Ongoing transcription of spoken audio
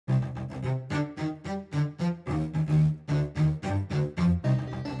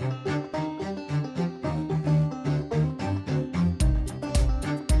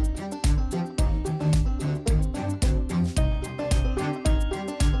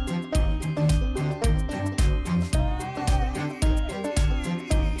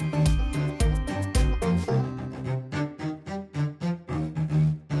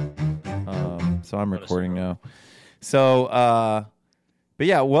So I'm recording now. So, but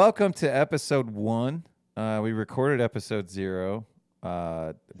yeah, welcome to episode 1. We recorded episode 0.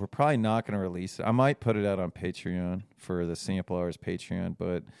 We're probably not going to release it. I might put it out on Patreon for the Sample Hours Patreon,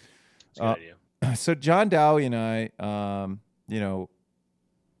 but it's a good idea. So John Dowie and I,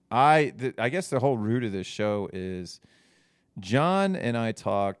 I guess the whole root of this show is John and I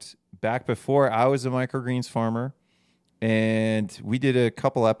talked back before I was a microgreens farmer, and we did a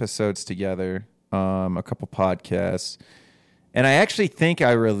couple episodes together, a couple podcasts, and I actually think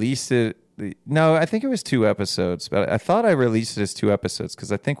I released it. No, I think it was 2 episodes, but I thought I released it as 2 episodes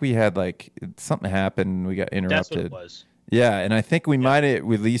because I think we had something happened and we got interrupted. That's what it was. Yeah, and I think we might have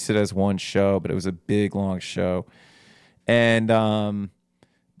released it as one show, but it was a big, long show. And,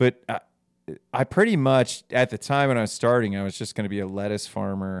 but I pretty much, at the time when I was starting, I was just going to be a lettuce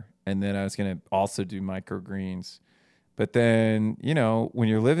farmer, and then I was going to also do microgreens. But then, when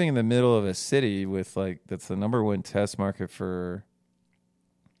you're living in the middle of a city with that's the number 1 test market for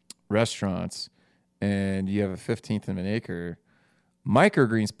restaurants, and you have a 15th of an acre,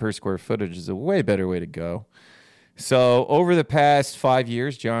 microgreens per square footage is a way better way to go. So over the past 5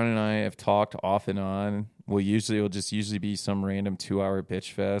 years, John and I have talked off and on. It'll just usually be some random 2-hour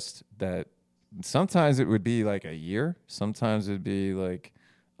bitch fest that sometimes it would be like a year. Sometimes it would be like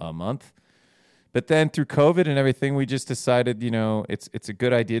a month. But then through COVID and everything, we just decided, it's a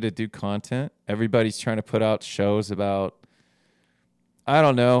good idea to do content. Everybody's trying to put out shows about, I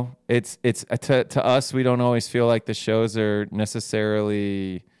don't know. It's to us, we don't always feel like the shows are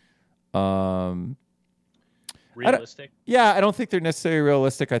necessarily realistic. I don't think they're necessarily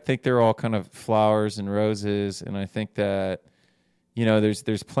realistic. I think they're all kind of flowers and roses, and I think that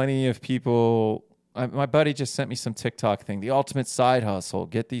there's plenty of people. My buddy just sent me some TikTok thing. The ultimate side hustle: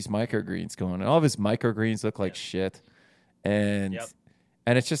 get these microgreens going. And all of his microgreens look like shit, and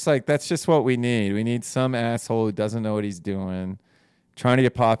it's just like that's just what we need. We need some asshole who doesn't know what he's doing, trying to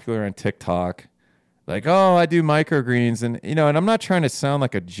get popular on TikTok. Like, oh, I do microgreens, and and I'm not trying to sound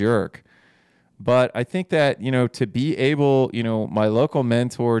like a jerk. But I think that, to be able, my local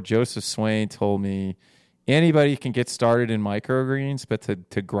mentor, Joseph Swain, told me anybody can get started in microgreens, but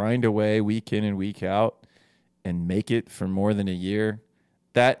to grind away week in and week out and make it for more than a year,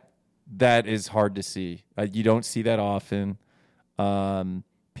 that is hard to see. You don't see that often.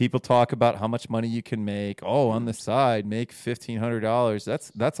 People talk about how much money you can make. Oh, on the side, make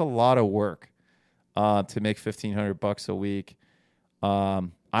 $1,500. That's a lot of work to make $1,500 a week.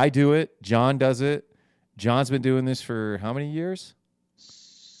 I do it. John does it. John's been doing this for how many years?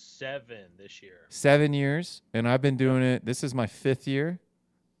 7 this year. 7 years, and I've been doing it. This is my 5th year.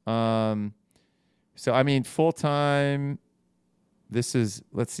 So I mean, full time. Let's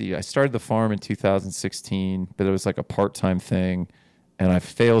see. I started the farm in 2016, but it was like a part-time thing, and I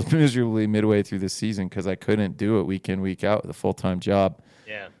failed miserably midway through the season because I couldn't do it week in, week out with a full-time job.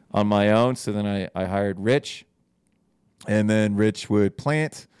 On my own. So then I hired Rich. And then Rich would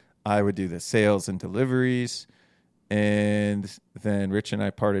plant. I would do the sales and deliveries. And then Rich and I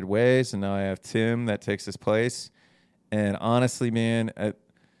parted ways. And now I have Tim that takes his place. And honestly, man,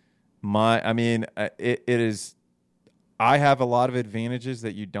 it is. I have a lot of advantages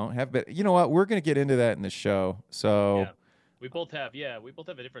that you don't have. But you know what? We're going to get into that in the show. So we both have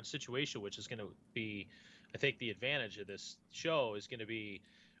a different situation, which is going to be, I think, the advantage of this show is going to be.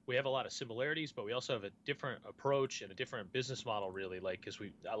 We have a lot of similarities, but we also have a different approach and a different business model, really. Because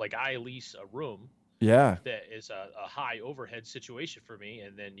I lease a room, that is a high overhead situation for me,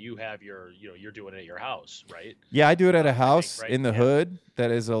 and then you have you're doing it at your house, right? Yeah, I do it at a house in the hood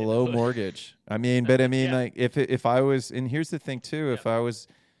that is a low mortgage. Like if I was, and here's the thing too, if I was,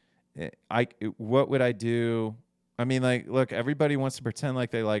 what would I do? I mean, like, look, everybody wants to pretend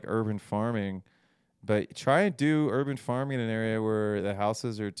like they like urban farming. But try and do urban farming in an area where the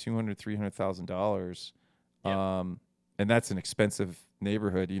houses are $200,000, $300,000, and that's an expensive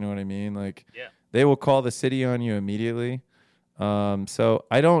neighborhood. You know what I mean? Like, they will call the city on you immediately. So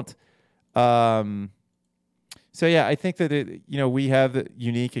I don't. So yeah, I think that we have the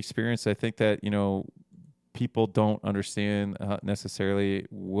unique experience. I think that people don't understand necessarily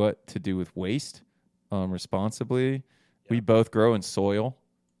what to do with waste responsibly. Yeah. We both grow in soil.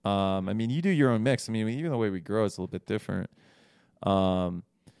 You do your own mix. Even the way we grow is a little bit different. So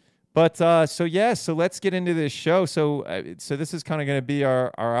let's get into this show. So this is kind of going to be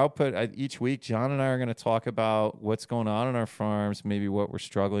our output each week. John and I are going to talk about what's going on in our farms, maybe what we're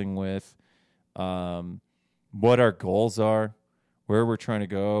struggling with, what our goals are, where we're trying to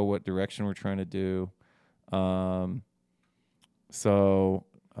go, what direction we're trying to do.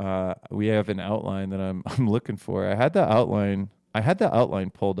 We have an outline that I'm looking for. I had the outline I had the outline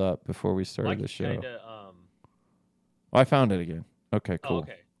pulled up before we Well, I started the can show. kind of. Oh, I found it again. Okay, Oh, cool.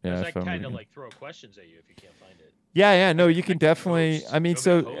 okay. Yeah, Because I I can found it kind of again. like throw questions at you if you can't find it. Yeah, yeah. No, you I can can be definitely. host. I mean,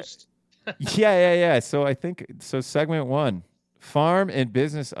 You want me to so host? yeah, yeah, yeah. So I think so. Segment one, farm and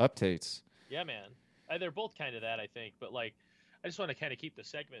business updates. Yeah, man. They're both kind of that, I think. But like, I just want to kind of keep the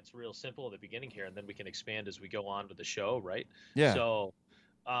segments real simple at the beginning here, and then we can expand as we go on with the show, right? Yeah, So,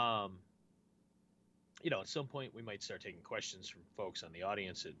 um, at some point we might start taking questions from folks on the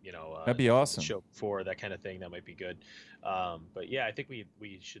audience, that'd be from the awesome. show before, that kind of thing. That might be good. But yeah, I think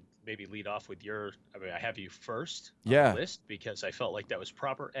we should maybe lead off with your. I mean, I have you first on the Yeah. list because I felt like that was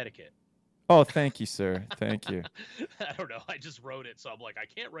proper etiquette. Oh, thank you, sir. Thank you. I don't know. I just wrote it, so I'm like, I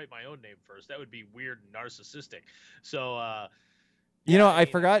can't write my own name first. That would be weird and narcissistic. So, yeah, I I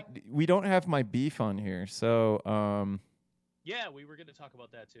mean, forgot we don't have my beef on here. So, yeah, we were going to talk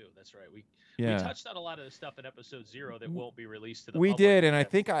about that too. That's right. We yeah. touched on a lot of the stuff in episode 0 that won't be released to the We public. did, and I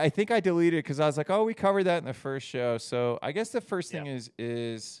think I deleted it because I was like, oh, we covered that in the first show. So I guess the first thing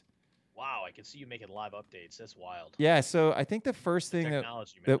is wow, I can see you making live updates. That's wild. yeah. So I think the first thing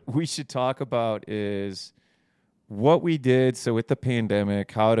Technology, that we should talk about is what we did. So with the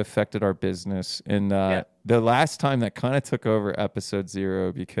pandemic, how it affected our business, and the last time that kind of took over episode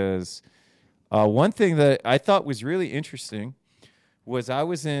 0 because one thing that I thought was really interesting was I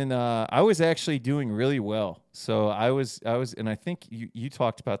was actually doing really well. So I was, and I think you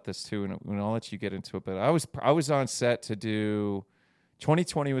talked about this too, and I'll let you get into it. But I was on set to do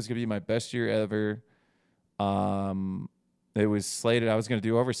 2020 was going to be my best year ever. It was slated I was going to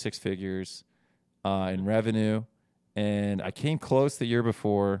do over 6 figures in revenue, and I came close the year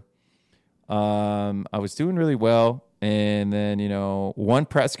before. I was doing really well, and then one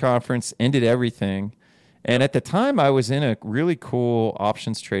press conference ended everything. And at the time, I was in a really cool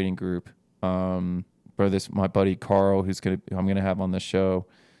options trading group. My buddy Carl, I'm gonna have on the show,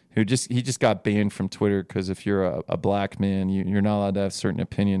 he just got banned from Twitter because if you're a black man, you're not allowed to have certain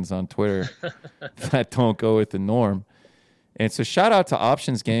opinions on Twitter that don't go with the norm. And so shout out to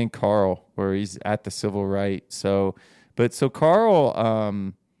Options Gang Carl, where he's at the civil right. So Carl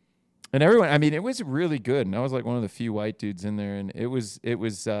and everyone, I mean, it was really good, and I was like one of the few white dudes in there, and it was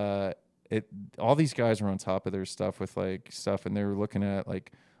all these guys were on top of their stuff with like stuff, and they were looking at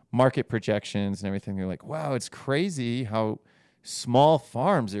like market projections and everything. They're like, wow, it's crazy how small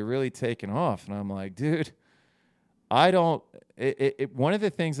farms are really taking off. And I'm like, dude, one of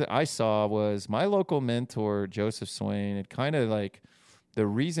the things that I saw was my local mentor, Joseph Swain, it kind of like the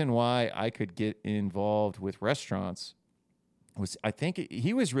reason why I could get involved with restaurants was I think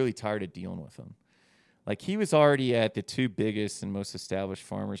he was really tired of dealing with them. Like he was already at the 2 biggest and most established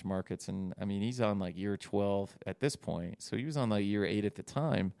farmers markets. And I mean, he's on like year 12 at this point. So he was on like year 8 at the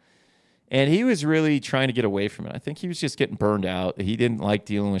time. And he was really trying to get away from it. I think he was just getting burned out. He didn't like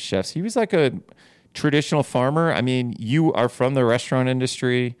dealing with chefs. He was like a traditional farmer. I mean, you are from the restaurant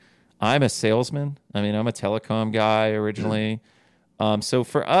industry. I'm a salesman. I mean, I'm a telecom guy originally. So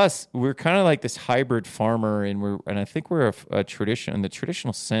for us, we're kind of like this hybrid farmer, and I think we're a tradition in the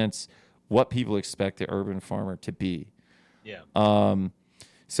traditional sense, what people expect the urban farmer to be. Yeah.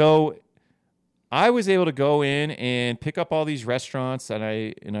 So I was able to go in and pick up all these restaurants, and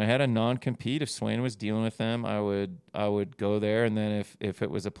I had a non-compete. If Swain was dealing with them, I would go there, and then if it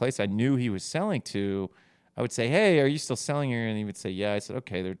was a place I knew he was selling to, I would say, "Hey, are you still selling here?" And he would say, "Yeah." I said,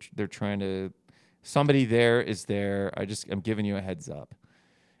 "Okay, they're trying to. Somebody there is there. I'm giving you a heads up."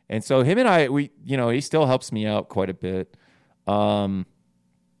 And so him and I, he still helps me out quite a bit.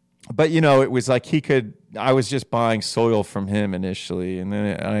 But it was like I was just buying soil from him initially. And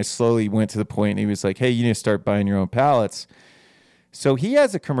then I slowly went to the point, and he was like, "Hey, you need to start buying your own pallets." So he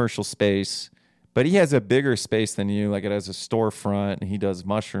has a commercial space, but he has a bigger space than you. Like it has a storefront, and he does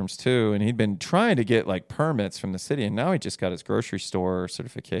mushrooms too. And he'd been trying to get like permits from the city, and now he just got his grocery store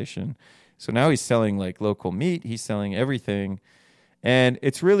certification. So now he's selling like local meat. He's selling everything. And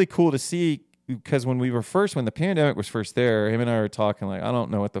it's really cool to see, because when the pandemic was first there, him and I were talking like, I don't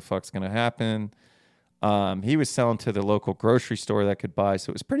know what the fuck's going to happen. He was selling to the local grocery store that could buy.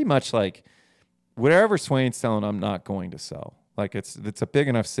 So it was pretty much like whatever Swain's selling, I'm not going to sell. Like it's a big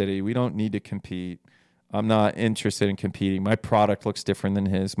enough city. We don't need to compete. I'm not interested in competing. My product looks different than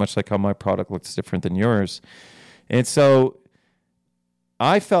his, much like how my product looks different than yours. And so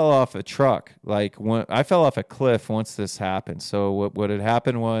I fell off a truck. I fell off a cliff once this happened. So what had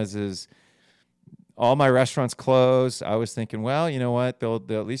happened is all my restaurants closed. I was thinking, well, you know what? They'll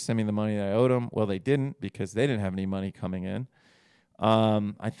at least send me the money that I owed them. Well, they didn't, because they didn't have any money coming in.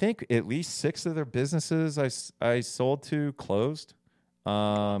 I think at least 6 of their businesses I sold to closed,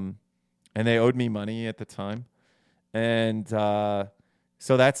 and they owed me money at the time. And so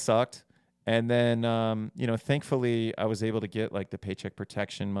that sucked. And then, thankfully, I was able to get like the paycheck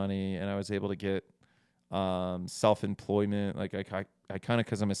protection money, and I was able to get self-employment. Like I kind of,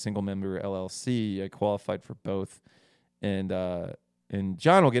 because I'm a single member LLC, I qualified for both. And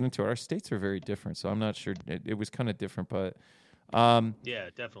John will get into it. Our states are very different, so I'm not sure. It was kind of different, but yeah,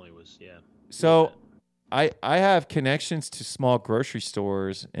 it definitely was. Yeah. so I have connections to small grocery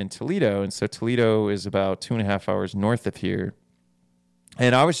stores in Toledo, and so Toledo is about 2.5 hours north of here.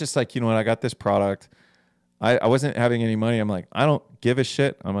 And I was just like, when I got this product, I wasn't having any money. I'm like, I don't give a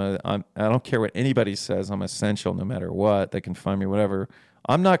shit. I don't care what anybody says. I'm essential no matter what. They can find me, whatever.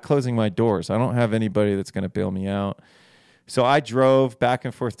 I'm not closing my doors. I don't have anybody that's going to bail me out. So I drove back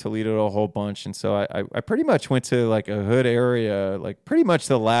and forth Toledo a whole bunch. And so I pretty much went to like a hood area, like pretty much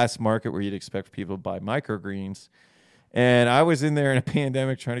the last market where you'd expect people to buy microgreens. And I was in there in a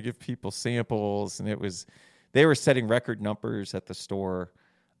pandemic trying to give people samples, and they were setting record numbers at the store.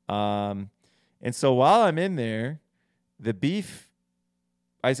 And so while I'm in there, the beef,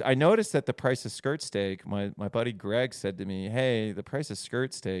 I noticed that the price of skirt steak, my buddy Greg said to me, hey, the price of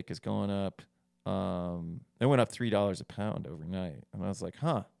skirt steak is going up. It went up $3 a pound overnight. And I was like,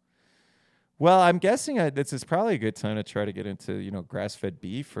 huh. Well, I'm guessing this is probably a good time to try to get into, grass-fed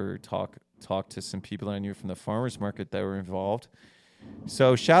beef, or talk to some people I knew from the farmers market that were involved.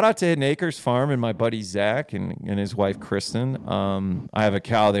 So shout out to Hidden Acres Farm and my buddy Zach and his wife Kristen. I have a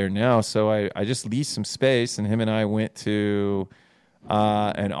cow there now, so I just leased some space, and him and I went to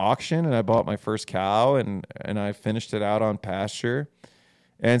an auction, and I bought my first cow, and I finished it out on pasture.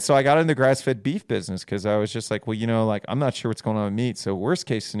 And so I got in the grass-fed beef business because I was just like, well, like I'm not sure what's going on with meat. So worst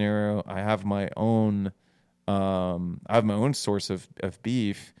case scenario, I have my own source of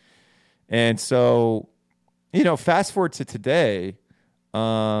beef. And so, fast forward to today,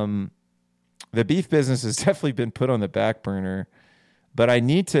 the beef business has definitely been put on the back burner, but I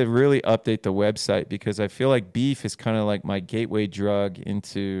need to really update the website because I feel like beef is kind of like my gateway drug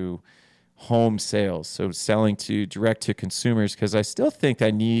into home sales. So selling direct to consumers, because I still think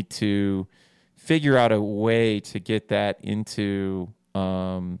I need to figure out a way to get that into,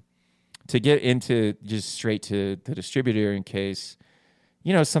 just straight to the distributor in case,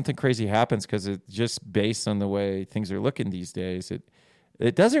 something crazy happens, because it's just based on the way things are looking these days.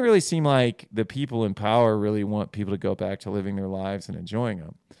 It doesn't really seem like the people in power really want people to go back to living their lives and enjoying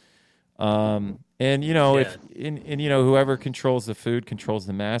them. Whoever controls the food controls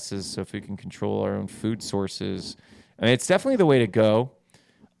the masses. So if we can control our own food sources, I mean, it's definitely the way to go.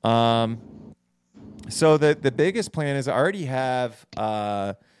 So the biggest plan is I already have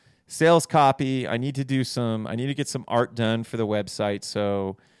sales copy. I need to get some art done for the website.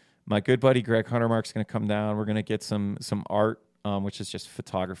 So my good buddy Greg Huntermark's going to come down. We're going to get some art, which is just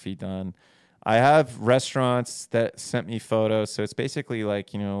photography done. I have restaurants that sent me photos. So it's basically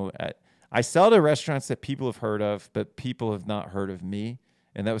like, I sell to restaurants that people have heard of, but people have not heard of me.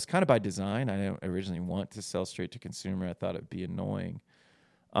 And that was kind of by design. I didn't originally want to sell straight to consumer. I thought it'd be annoying.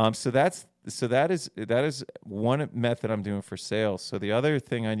 So that is one method I'm doing for sales. So the other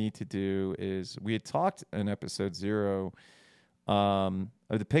thing I need to do is, we had talked in episode 0 of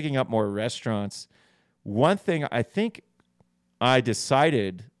the picking up more restaurants. One thing I think I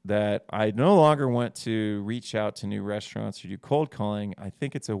decided that I no longer want to reach out to new restaurants or do cold calling. I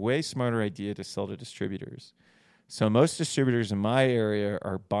think it's a way smarter idea to sell to distributors. So most distributors in my area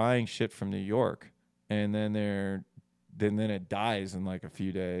are buying shit from New York, and then it dies in like a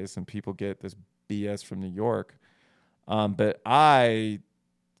few days, and people get this BS from New York. But I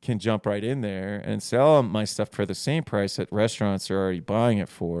can jump right in there and sell my stuff for the same price that restaurants are already buying it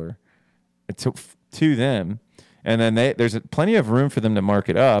for, to them. And then there's plenty of room for them to mark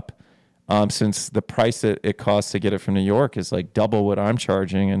it up, since the price that it costs to get it from New York is like double what I'm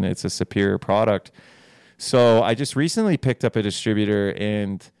charging, and it's a superior product. So I just recently picked up a distributor,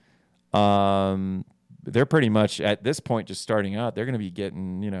 and they're pretty much at this point just starting out. They're going to be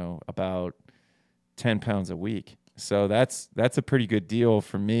getting, about 10 pounds a week. So that's a pretty good deal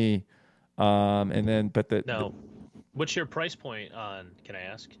for me. What's your price point on? Can I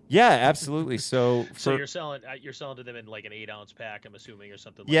ask? Yeah, absolutely. So you're selling to them in like an 8-ounce pack, I'm assuming, or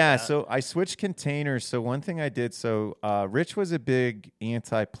something like that. Yeah. So I switched containers. So one thing I did. So Rich was a big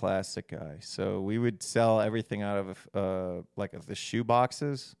anti-plastic guy. So we would sell everything out of of the shoe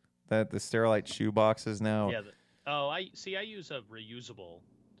boxes, the Sterilite shoe boxes now. Yeah. I use a reusable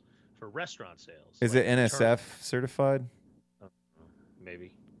for restaurant sales. Is it NSF certified?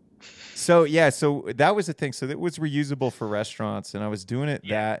 Maybe. So yeah, so that was the thing. So it was reusable for restaurants, and I was doing it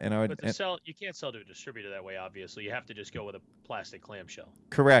and I would But you can't sell to a distributor that way. Obviously, you have to just go with a plastic clamshell.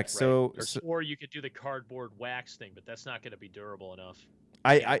 correct. Right. So Or you could do the cardboard wax thing, but that's not going to be durable enough.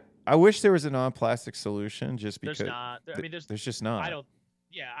 I wish there was a non-plastic solution, just because there's not. I mean, there's just not. I don't.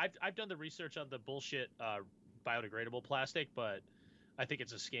 Yeah, I've done the research on the bullshit biodegradable plastic, but I think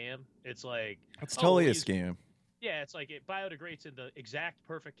it's a scam. It's like it's totally a scam. Yeah, it's like it biodegrades in the exact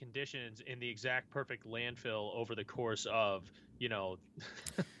perfect conditions in the exact perfect landfill over the course of,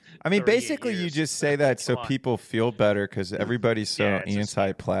 I mean, basically, years. you just say that so people feel better because everybody's so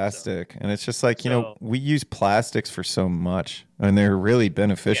anti-plastic, and it's just like we use plastics for so much, and they're really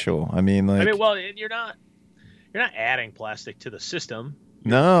beneficial. Yeah. I mean, well, you're not adding plastic to the system.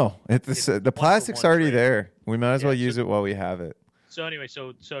 No, the plastic's already there. We might as well use it while we have it. So anyway,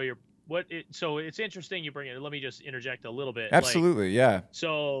 so it's interesting you bring it. Let me just interject a little bit. Absolutely, yeah.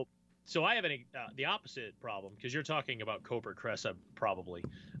 So I have the opposite problem, because you're talking about Cobra Cressa probably.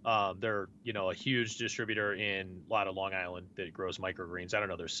 They're a huge distributor in a lot of Long Island that grows microgreens. I don't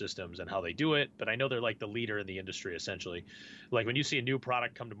know their systems and how they do it, but I know they're like the leader in the industry essentially. Like when you see a new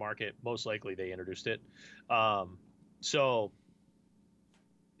product come to market, most likely they introduced it. So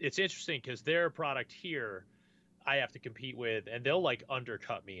it's interesting because their product here I have to compete with, and they'll like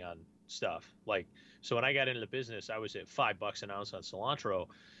undercut me on stuff. Like, so when I got into the business, I was at $5 an ounce on cilantro,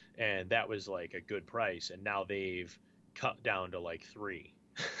 and that was like a good price. And now they've cut down to like $3.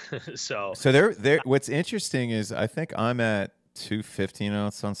 so they're what's interesting is I think I'm at $2.50 an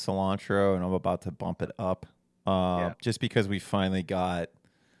ounce on cilantro, and I'm about to bump it up, just because we finally got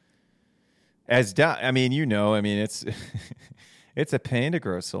I mean, it's it's a pain to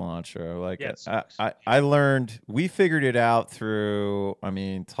grow cilantro. Like I learned, we figured it out through,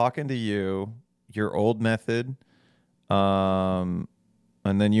 talking to you, your old method. And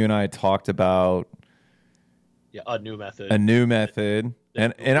then you and I talked about a new method.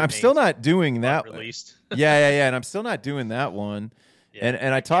 And I'm still not doing that. Released. Yeah. And I'm still not doing that one. Yeah,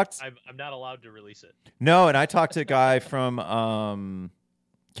 and I talked. I'm not allowed to release it. No, and I talked to a guy from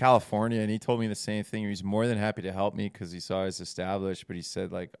California, and he told me the same thing. He was more than happy to help me because he saw I was established, but he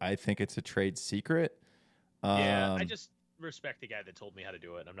said, like, I think it's a trade secret. I just respect the guy that told me how to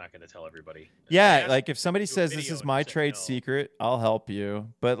do it. I'm not going to tell everybody. Yeah, like if somebody says this is my trade secret, I'll help you.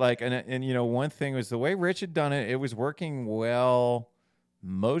 But like, and one thing was the way Rich had done it. It was working well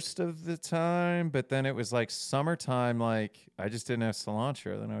most of the time, but then it was like summertime. Like I just didn't have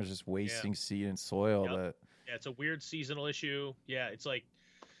cilantro. Then I was just wasting seed and soil. Yep. Yeah, it's a weird seasonal issue. Yeah, it's like.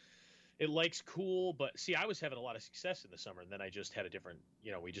 It likes cool, but see, I was having a lot of success in the summer, and then I just had a different,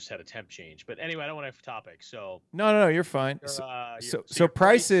 we just had a temp change. But anyway, I don't want to have topic. So no, you're fine. So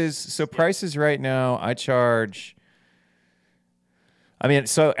prices right now, I charge.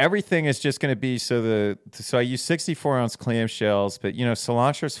 So everything is just going to be so I use 64-ounce clamshells, but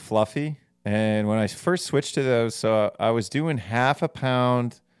cilantro's fluffy, and when I first switched to those, so I was doing half a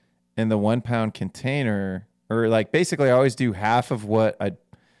pound in the 1 pound container, or like basically I always do half of what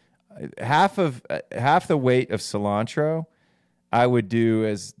half the weight of cilantro I would do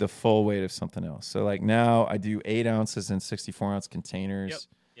as the full weight of something else. So like now I do 8 ounces in 64-ounce containers. Yep.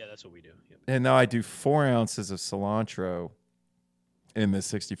 Yeah, that's what we do. Yep. And now I do 4 ounces of cilantro in the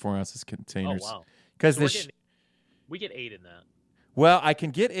 64 ounces containers. Oh wow! Because we get 8 in that. Well, I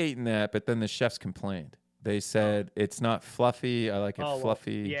can get 8 in that, but then the chefs complained. They said it's not fluffy. I like it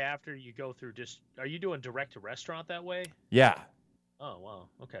fluffy. Well, yeah, after you go through, are you doing direct to restaurant that way? Yeah. Oh wow!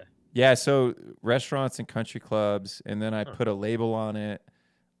 Okay. Yeah, so restaurants and country clubs, and then I put a label on it.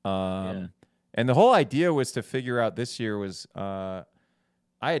 And the whole idea was to figure out this year was I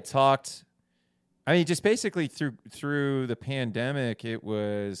had talked. Just basically through the pandemic, it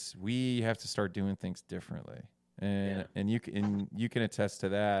was we have to start doing things differently, and you can attest to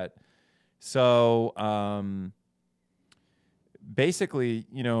that. So basically,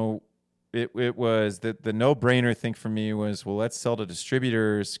 it was the no-brainer thing for me was, well, let's sell to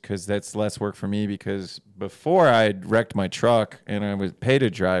distributors because that's less work for me, because before I'd wrecked my truck and I was paid a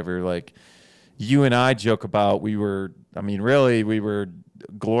driver, like you and I joke about, we were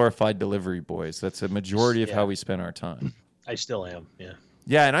glorified delivery boys. That's a majority of how we spend our time. I still am, yeah.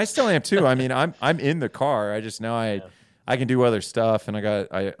 Yeah, and I still am too. I'm in the car. I just now I can do other stuff, and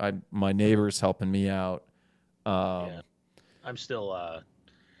I my neighbor's helping me out. I'm still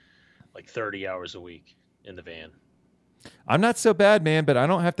like 30 hours a week in the van. I'm not so bad, man, but I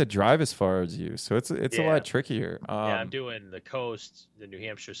don't have to drive as far as you, so it's a lot trickier. I'm doing the coast, the New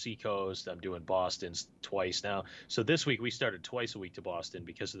Hampshire seacoast. I'm doing Boston's twice now. So this week we started twice a week to Boston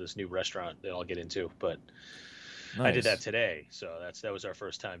because of this new restaurant that I'll get into. But I did that Nice. today, so that was our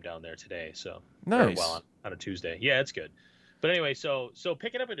first time down there today. So, or well, Nice. on a Tuesday. Yeah, it's good. But anyway, so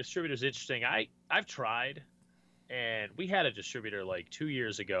picking up a distributor is interesting. I've tried, and we had a distributor like 2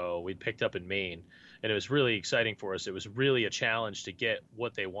 years ago. We picked up in Maine, and it was really exciting for us. It was really a challenge to get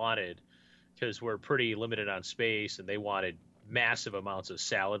what they wanted because we're pretty limited on space, and they wanted massive amounts of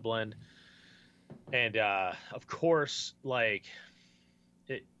salad blend. And of course, like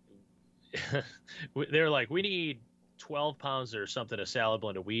it, they're like, we need 12 pounds or something of salad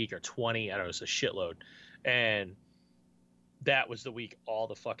blend a week, or 20. I don't know, it's a shitload. And that was the week all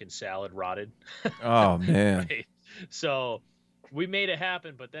the fucking salad rotted. Oh man. Right. So we made it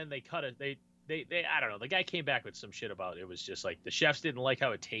happen, but then they cut it. They I don't know. The guy came back with some shit about it. It was just like the chefs didn't like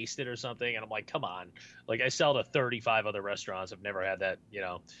how it tasted or something. And I'm like, come on. Like, I sell to 35 other restaurants. I've never had that,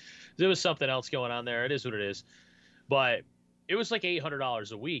 There was something else going on there. It is what it is. But it was like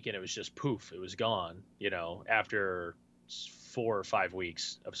 $800 a week, and it was just poof. It was gone, after 4 or 5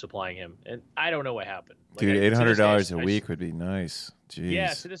 weeks of supplying him. And I don't know what happened. Like, Dude, $800 a week would be nice. Jeez.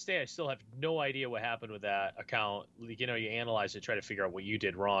 Yeah, to this day, I still have no idea what happened with that account. Like, you analyze it, try to figure out what you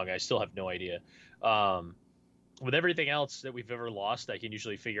did wrong. I still have no idea. With everything else that we've ever lost, I can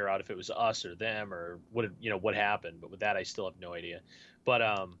usually figure out if it was us or them or what happened. But with that, I still have no idea.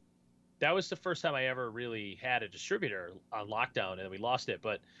 But that was the first time I ever really had a distributor on lockdown, and we lost it.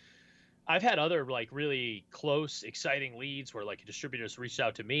 But I've had other like really close, exciting leads where like distributors reached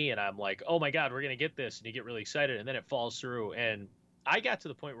out to me, and I'm like, oh my God, we're gonna get this, and you get really excited, and then it falls through. And I got to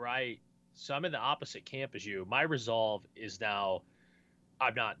the point where so I'm in the opposite camp as you. My resolve is now,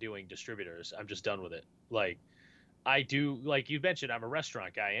 I'm not doing distributors. I'm just done with it. Like, I do, like you mentioned, I'm a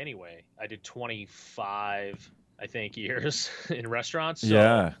restaurant guy anyway. I did 25, I think, years in restaurants. So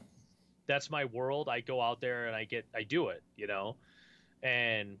Yeah. that's my world. I go out there and I do it,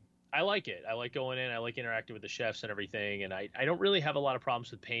 and I like it. I like going in. I like interacting with the chefs and everything. And I don't really have a lot of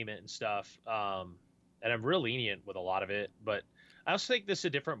problems with payment and stuff. And I'm real lenient with a lot of it. But I also think this is a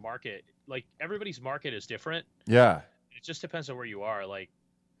different market. Like, everybody's market is different. Yeah. It just depends on where you are. Like,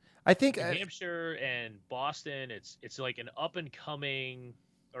 I think New Hampshire and Boston, it's like an up and coming,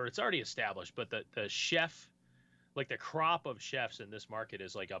 or it's already established. But the chef, like the crop of chefs in this market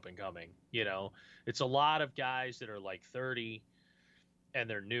is like up and coming. It's a lot of guys that are like 30. And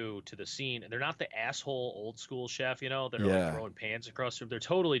they're new to the scene, and they're not the asshole old school chef, that are like throwing pans across the room. They're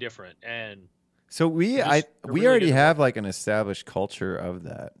totally different. And so we really already have like an established culture of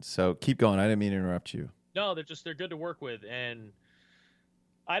that. So keep going. I didn't mean to interrupt you. No, they're good to work with. And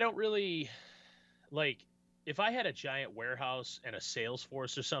I don't really like, if I had a giant warehouse and a sales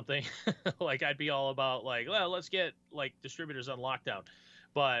force or something, like, I'd be all about like, well, let's get like distributors on lockdown.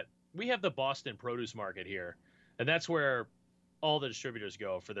 But we have the Boston produce market here, and that's where all the distributors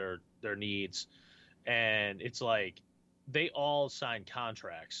go for their needs. And it's like they all sign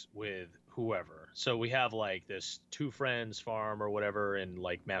contracts with whoever. So we have like this Two Friends farm or whatever in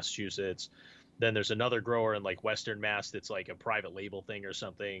like Massachusetts. Then there's another grower in like Western Mass that's like a private label thing or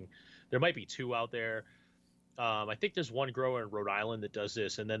something. There might be two out there. I think there's one grower in Rhode Island that does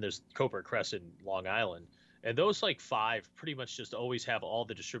this, and then there's Copper Crest in Long Island. And those like five pretty much just always have all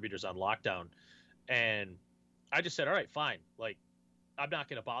the distributors on lockdown. And I just said, all right, fine. Like, I'm not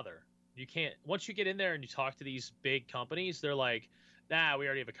going to bother. You can't, once you get in there and you talk to these big companies, they're like, nah, we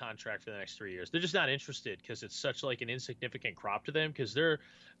already have a contract for the next 3 years. They're just not interested because it's such like an insignificant crop to them, because they're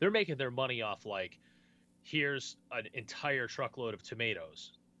making their money off like, here's an entire truckload of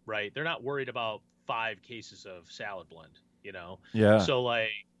tomatoes, right? They're not worried about 5 cases of salad blend, Yeah. So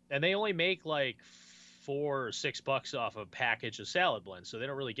like, and they only make like $4 or $6 off a package of salad blend, so they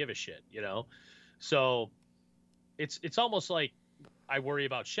don't really give a shit, So it's almost like I worry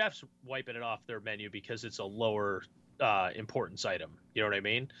about chefs wiping it off their menu because it's a lower importance item. You know what I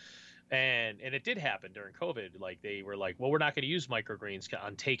mean? And it did happen during COVID. Like, they were like, well, we're not going to use microgreens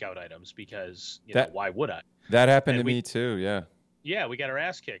on takeout items because, why would I? That happened to me too. Yeah. Yeah, we got our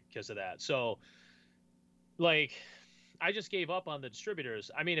ass kicked because of that. So, like, I just gave up on the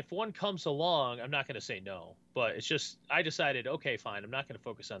distributors. I mean, if one comes along, I'm not going to say no. But it's just, I decided, okay, fine, I'm not going to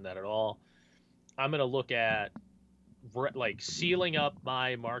focus on that at all. I'm going to look at like sealing up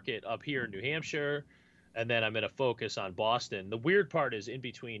my market up here in New Hampshire, and then I'm going to focus on Boston. The weird part is, in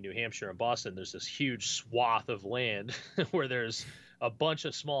between New Hampshire and Boston, there's this huge swath of land where there's a bunch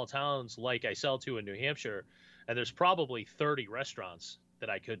of small towns like I sell to in New Hampshire, and there's probably 30 restaurants that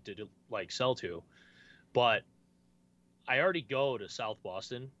I could like sell to. But I already go to South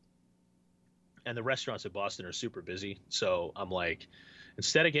Boston, and the restaurants in Boston are super busy. So I'm like,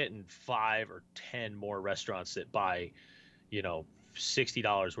 instead of getting 5 or 10 more restaurants that buy,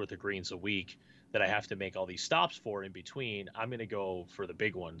 $60 worth of greens a week, that I have to make all these stops for in between. I'm going to go for the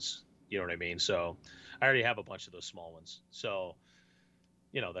big ones. You know what I mean? So I already have a bunch of those small ones. So,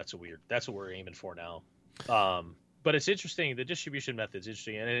 that's what we're aiming for now. But it's interesting. The distribution method's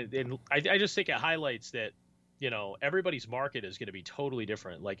interesting. And I just think it highlights that, everybody's market is going to be totally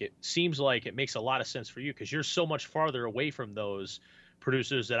different. Like, it seems like it makes a lot of sense for you because you're so much farther away from those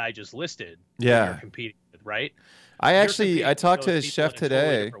producers that I just listed. Yeah. You're competing with, right? I talked to his chef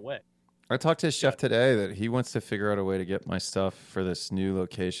today. I talked to his chef Yeah. today that he wants to figure out a way to get my stuff for this new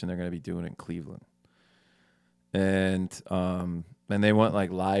location they're going to be doing in Cleveland. And they want like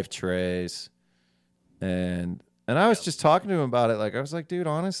live trays. And I was just talking to him about it. Like, I was like, dude,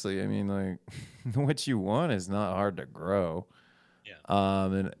 honestly, I mean, like, what you want is not hard to grow. Yeah.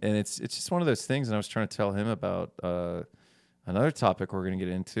 And it's just one of those things. And I was trying to tell him about another topic we're going to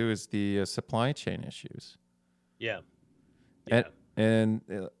get into is the supply chain issues. Yeah. And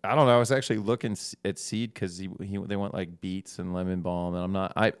I don't know. I was actually looking at seed because they want like beets and lemon balm, and I'm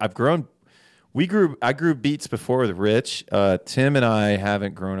not. I've grown. I grew beets before with Rich. Tim and I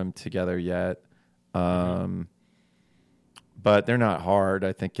haven't grown them together yet, but they're not hard.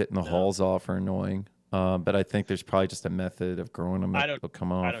 I think getting the hulls off are annoying. But I think there's probably just a method of growing them that'll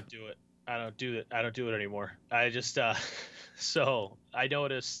come off. I don't do it. I don't do it anymore. I just so I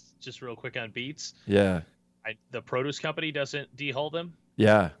noticed just real quick on beets. Yeah. The produce company doesn't dehull them.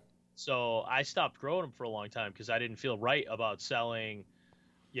 Yeah. So I stopped growing them for a long time because I didn't feel right about selling,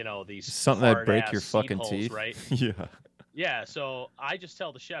 these something that break your fucking holes, teeth, right? Yeah. Yeah. So I just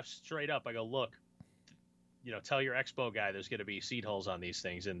tell the chef straight up. I go, look, tell your expo guy there's going to be seed holes on these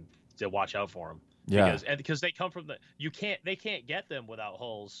things and to watch out for them. Yeah. Because they come from they can't get them without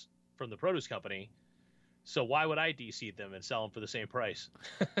holes from the produce company. So why would I de-seed them and sell them for the same price?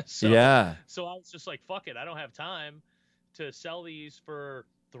 So I was just like, fuck it. I don't have time to sell these for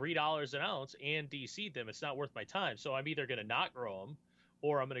 $3 an ounce and de-seed them. It's not worth my time. So I'm either going to not grow them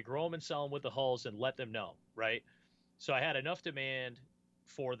or I'm going to grow them and sell them with the hulls and let them know. Right. So I had enough demand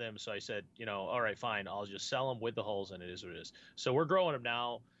for them. So I said, all right, fine. I'll just sell them with the hulls and it is what it is. So we're growing them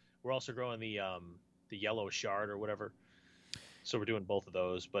now. We're also growing the yellow shard or whatever. So we're doing both of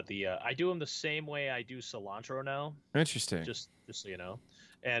those, but I do them the same way I do cilantro now. Interesting. Just so you know,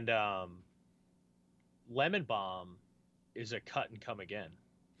 and lemon balm is a cut and come again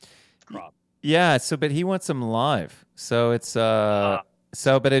crop. Yeah. So, but he wants them live. So it's but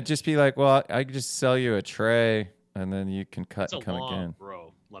it'd just be like, well, I could just sell you a tray and then you can cut and come again.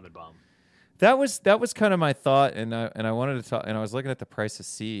 Bro, lemon balm. That was kind of my thought, and I wanted to talk, and I was looking at the price of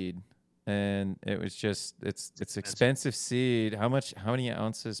seed. And it was just it's expensive seed. How many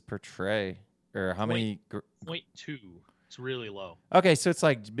ounces per tray, or how many? 0.2. It's really low. Okay, so it's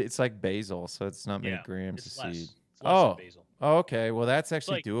like basil, so it's not many grams of seed. It's less than basil. Oh, okay. Well, that's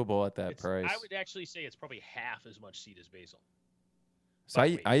actually doable at that price. I would actually say it's probably half as much seed as basil. So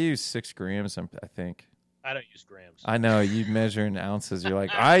I use 6 grams. I think. I don't use grams. I know you measure in ounces. You're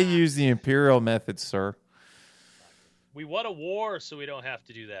like, I use the imperial method, sir. We won a war, so we don't have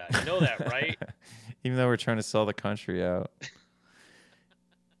to do that. You know that, right? Even though we're trying to sell the country out.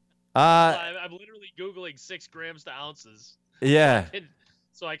 I'm literally Googling 6 grams to ounces. Yeah.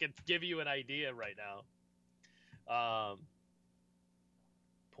 So I can give you an idea right now.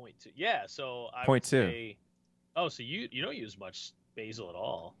 0.2. Yeah, so I would say... Oh, so you don't use much basil at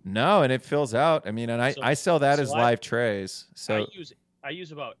all. No, and it fills out. I mean, and I sell that as live trays. So I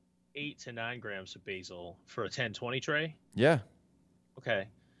use about 8 to 9 grams of basil for a 10-20 tray. Yeah. Okay.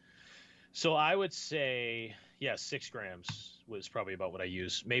 So I would say, 6 grams was probably about what I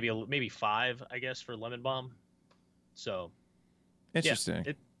use. Maybe 5, I guess, for lemon balm. So interesting.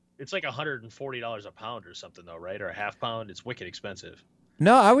 Yeah, it's like $140 a pound or something though, right? Or a half pound. It's wicked expensive.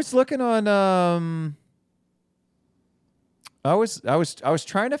 No, I was looking on. I was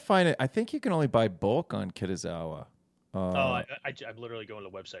trying to find it. I think you can only buy bulk on Kitazawa. I'm literally going to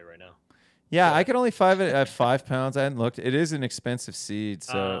the website right now. Yeah, I could only find it at 5 pounds. I hadn't looked. It is an expensive seed.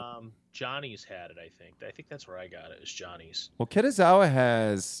 So Johnny's had it, I think. I think that's where I got it. Is Johnny's. Well, Kitazawa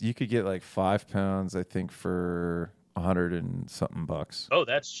has. You could get like 5 pounds. I think for $100 and something bucks. Oh,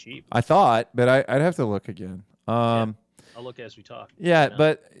 that's cheap. I thought, but I'd have to look again. I'll look as we talk. Yeah,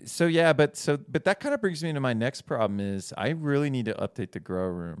 but that kind of brings me to my next problem is I really need to update the grow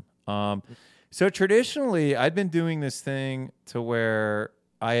room. So traditionally, I'd been doing this thing to where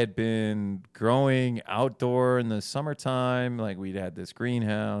I had been growing outdoor in the summertime. Like we'd had this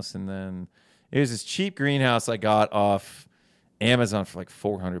greenhouse, and then it was this cheap greenhouse I got off Amazon for like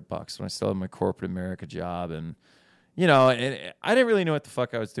 $400 when I still had my corporate America job. And, I didn't really know what the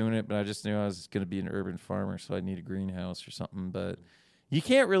fuck I was doing it, but I just knew I was going to be an urban farmer, so I need a greenhouse or something. But you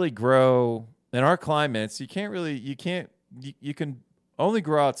can't really grow in our climates, you can only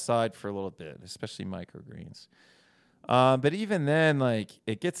grow outside for a little bit, especially microgreens. But even then, like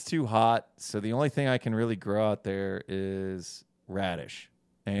it gets too hot, so the only thing I can really grow out there is radish,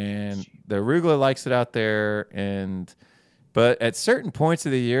 and the arugula likes it out there. But at certain points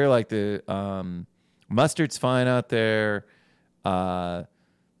of the year, like the mustard's fine out there.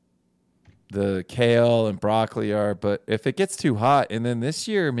 The kale and broccoli are, but if it gets too hot, and then this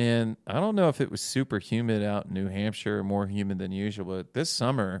year, man, I don't know if it was super humid out in New Hampshire, or more humid than usual, but this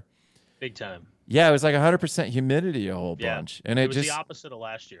summer, big time. Yeah, it was like 100% humidity a whole bunch, and it was the opposite of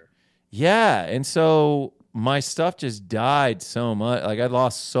last year. Yeah, and so my stuff just died so much. Like I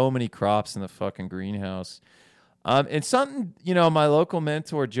lost so many crops in the fucking greenhouse. And something, my local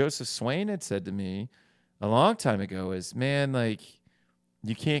mentor Joseph Swain had said to me a long time ago is, man, like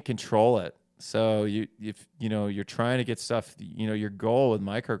you can't control it. So if you're trying to get stuff, your goal with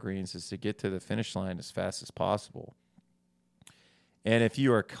microgreens is to get to the finish line as fast as possible. And if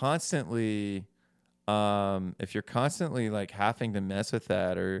you are constantly, like having to mess with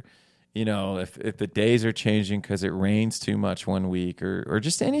that, or if the days are changing because it rains too much one week, or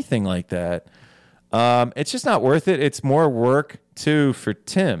just anything like that, it's just not worth it. It's more work too for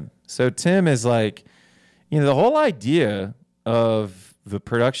Tim. So Tim is like, the whole idea of the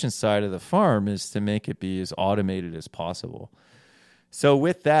production side of the farm is to make it be as automated as possible. So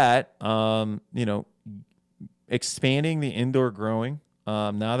with that, expanding the indoor growing.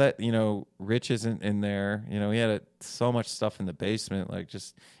 Now that, Rich isn't in there, he had so much stuff in the basement, like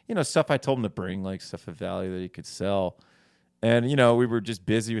just, stuff I told him to bring, like stuff of value that he could sell. And, we were just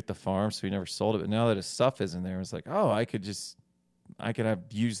busy with the farm, so we never sold it. But now that his stuff is in there, it's like, oh, I could have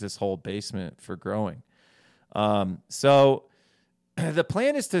used this whole basement for growing. So the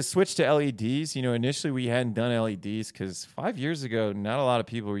plan is to switch to LEDs. Initially we hadn't done LEDs because 5 years ago, not a lot of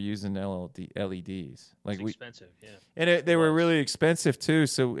people were using LEDs. Like it's expensive, yeah. And they were really expensive too.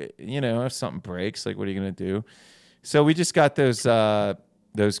 So, if something breaks, like what are you going to do? So we just got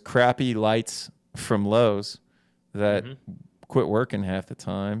those crappy lights from Lowe's that quit working half the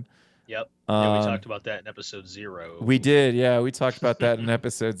time. Yep. Yeah, we talked about that in episode 0. We did, yeah. We talked about that in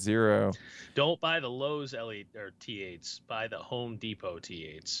episode 0. Don't buy the Lowe's LED or T8s. Buy the Home Depot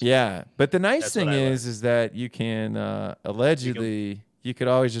T8s. Yeah, but the nice thing is that you can allegedly you could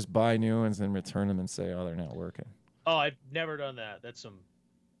always just buy new ones and return them and say, oh, they're not working. Oh, I've never done that. That's some.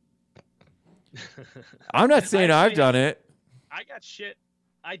 I'm not saying I've done it. I got shit.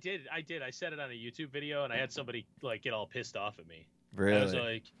 I did. I said it on a YouTube video, and I had somebody like get all pissed off at me. Really? I was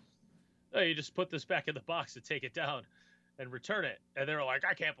like, "Oh, you just put this back in the box and take it down and return it." And they were like,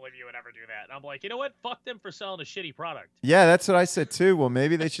 "I can't believe you would ever do that." And I'm like, you know what? Fuck them for selling a shitty product. Yeah, that's what I said too. Well,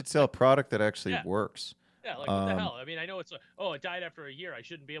 maybe they should sell a product that actually works. Yeah, like what the hell? I mean, I know it's it died after a year. I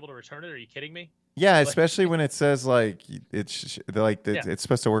shouldn't be able to return it. Are you kidding me? Yeah, especially when it says like it's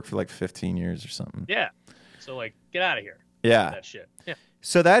supposed to work for like 15 years or something. Yeah. So like, get out of here. Yeah. That shit. Yeah.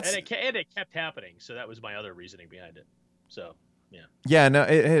 So that's and it kept happening. So that was my other reasoning behind it. So yeah. Yeah. No.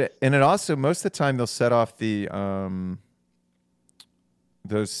 It also most of the time they'll set off the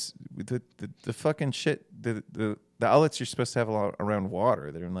fucking shit the outlets you're supposed to have around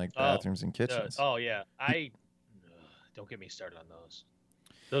water. They're in like bathrooms and kitchens. Yeah. Don't get me started on those.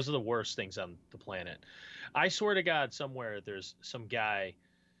 Those are the worst things on the planet. I swear to God, somewhere there's some guy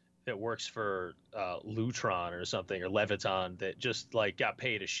that works for Lutron or something, or Leviton, that just like got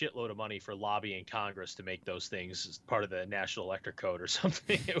paid a shitload of money for lobbying Congress to make those things as part of the National Electric Code or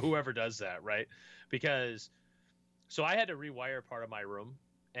something. Whoever does that, right? So I had to rewire part of my room,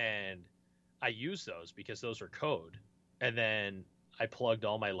 and I used those because those were code. And then I plugged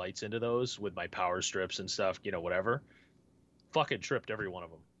all my lights into those with my power strips and stuff, whatever. Fucking tripped every one of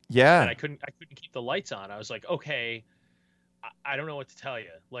them. Yeah. And I couldn't keep the lights on. I was like, okay, I don't know what to tell you.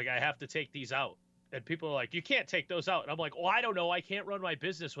 Like, I have to take these out. And people are like, you can't take those out. And I'm like, well, I don't know. I can't run my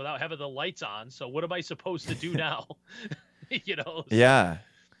business without having the lights on. So what am I supposed to do now? Yeah.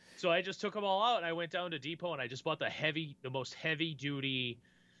 So I just took them all out, and I went down to Depot, and I just bought the most heavy duty,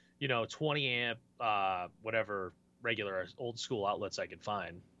 20 amp, whatever regular old school outlets I could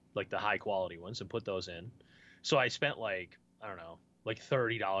find, like the high quality ones, and put those in. So I spent like, I don't know, like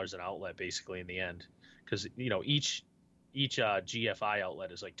 $30 an outlet basically in the end. Cause each GFI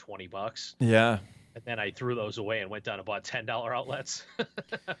outlet is like $20. Yeah. And then I threw those away and went down and bought $10 outlets. I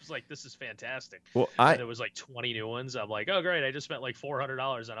was like, this is fantastic. Well, and there was like 20 new ones. I'm like, oh great, I just spent like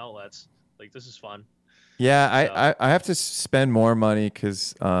 $400 on outlets. Like, this is fun. Yeah, so, I have to spend more money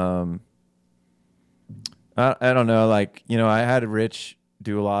because I don't know, like, I had Rich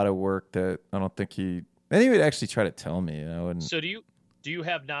do a lot of work that I don't think he would actually try to tell me. So do Do you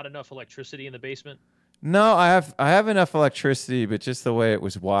have not enough electricity in the basement? No, I have enough electricity, but just the way it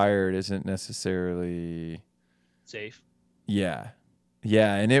was wired isn't necessarily. Safe. Yeah.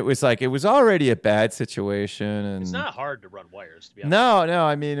 Yeah, and it was like it was already a bad situation, It's and not hard to run wires, to be honest. no,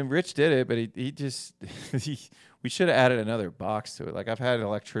 I mean Rich did it, but he just we should have added another box to it. Like I've had an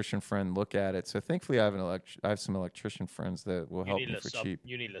electrician friend look at it, so thankfully I have some electrician friends that will help me for cheap.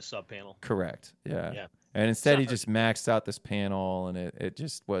 You needed a sub panel. Correct. Yeah. Yeah. And instead he just maxed out this panel, and it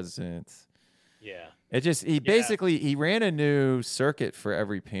just wasn't. Yeah. It just basically he ran a new circuit for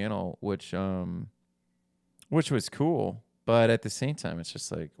every panel, which was cool. But at the same time, it's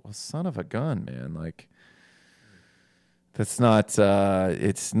just like, well, son of a gun, man. Like, that's not,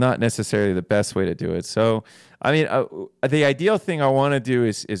 it's not necessarily the best way to do it. So, I mean, the ideal thing I want to do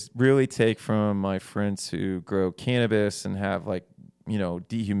is really take from my friends who grow cannabis and have like,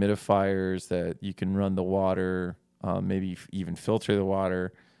 dehumidifiers that you can run the water, maybe even filter the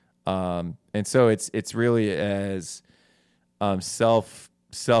water. And so it's really as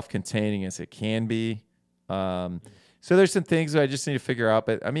self-containing as it can be. So there's some things that I just need to figure out,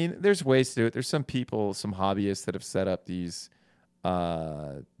 but I mean, there's ways to do it. There's some people, some hobbyists that have set up these,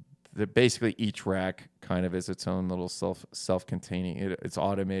 basically each rack kind of is its own little self-containing. It's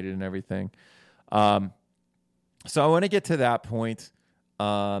automated and everything. So I want to get to that point.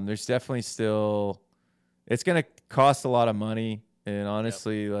 There's definitely still, it's going to cost a lot of money. And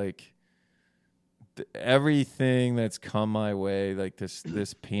honestly, like everything that's come my way, like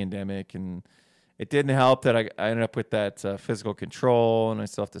this pandemic, and it didn't help that I ended up with that physical control, and I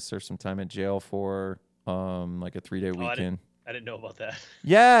still have to serve some time in jail for like a 3-day weekend. I didn't know about that.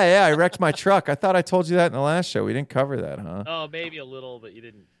 Yeah, I wrecked my truck. I thought I told you that in the last show. We didn't cover that, huh? Oh, maybe a little, but you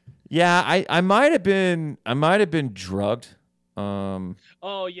didn't. Yeah, I might have been drugged. Oh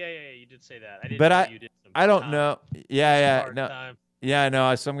yeah, you did say that. I didn't but know you did some I don't time. know. Yeah, Hard no. time. Yeah,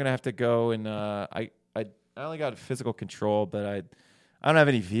 no. So I'm gonna have to go, and I only got physical control, but I don't have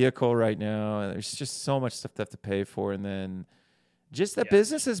any vehicle right now. And there's just so much stuff to have to pay for, and then just the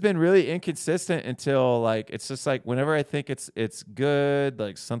business has been really inconsistent until like it's just like whenever I think it's good,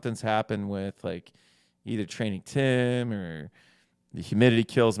 like something's happened with like either training Tim or the humidity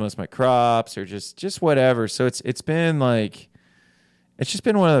kills most of my crops or just whatever. So it's been like. It's just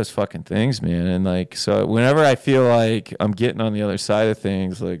been one of those fucking things, man. And like, so whenever I feel like I'm getting on the other side of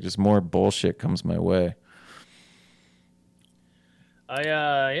things, like just more bullshit comes my way. I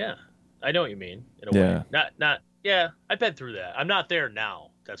know what you mean in a way. I've been through that. I'm not there now.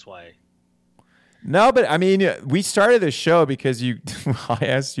 That's why. No, but I mean, we started this show because I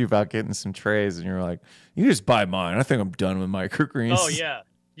asked you about getting some trays, and you're like, "You just buy mine. I think I'm done with microgreens." Oh yeah,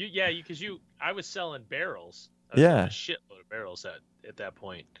 because I was selling barrels. I was selling a shitload of barrels at that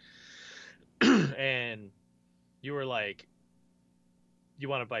point, and you were like, you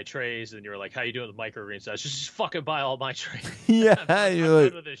want to buy trays, and you were like, how you doing with microgreens? I was just fucking buy all my trays. Yeah, I'm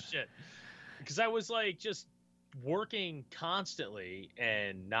good with this shit. Because I was like just working constantly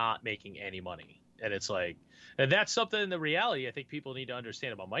and not making any money. And it's like, and that's something in the reality I think people need to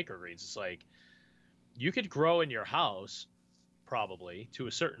understand about microgreens. It's like, you could grow in your house probably to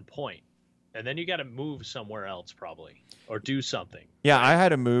a certain point, and then you got to move somewhere else probably, or do something. Yeah, right? I had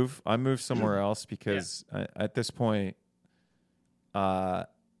to move. I moved somewhere else because at this point, I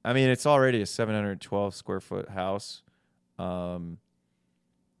mean, it's already a 712 square foot house. I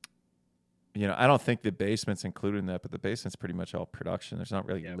don't think the basement's included in that, but the basement's pretty much all production. There's not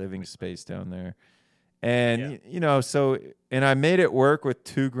really living space down there. And, so I made it work with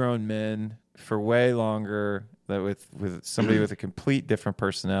 2 grown men for way longer, that with somebody with a complete different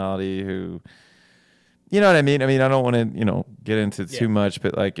personality who, you know what I mean? I mean, I don't want to, get into too much,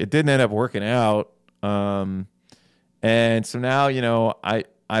 but like it didn't end up working out. And so now,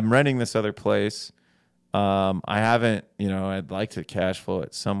 I'm renting this other place. I haven't, I'd like to cash flow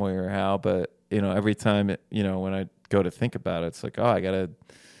it some way or how, but every time when I go to think about it, it's like, oh, I got to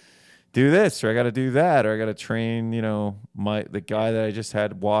do this, or I got to do that, or I got to train, the guy that I just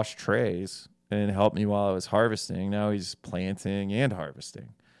had wash trays and help me while I was harvesting. Now he's planting and harvesting.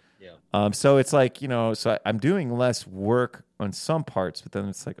 Yeah. So it's like, so I'm doing less work on some parts, but then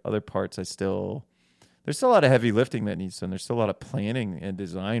it's like other parts there's still a lot of heavy lifting that needs done. There's still a lot of planning and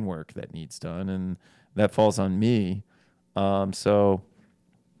design work that needs done, and that falls on me. So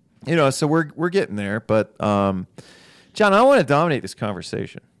we're getting there, but John, I want to dominate this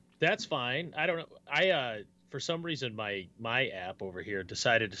conversation. That's fine. I don't know. For some reason, my app over here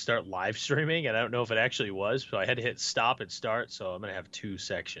decided to start live streaming, and I don't know if it actually was, so I had to hit stop and start. So I'm gonna have 2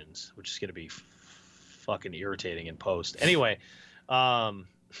 sections, which is gonna be fucking irritating in post. Anyway, I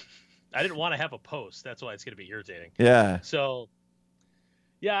didn't want to have a post. That's why it's gonna be irritating. Yeah. So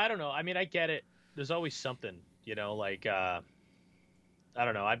Yeah, I don't know. I mean, I get it. There's always something, like I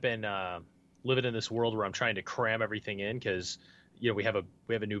don't know. I've been living in this world where I'm trying to cram everything in because we have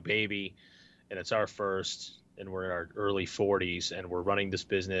a new baby, and it's our first, and we're in our early 40s, and we're running this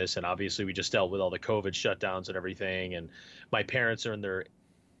business, and obviously we just dealt with all the COVID shutdowns and everything, and my parents are in their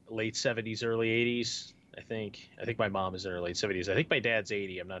late 70s, early 80s. I think my mom is in her late 70s. I think my dad's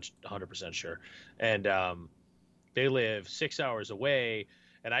 80. I'm not 100% sure, and they live 6 hours away,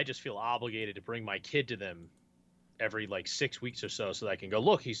 and I just feel obligated to bring my kid to them every like 6 weeks or so that I can go,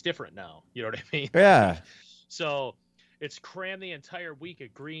 look, he's different now. You know what I mean? Yeah. So it's cram the entire week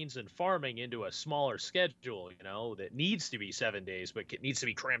of greens and farming into a smaller schedule, that needs to be 7 days, but it needs to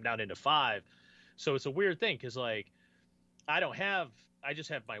be crammed down into 5. So it's a weird thing because like I just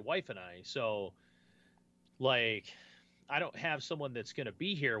have my wife and I. So like I don't have someone that's going to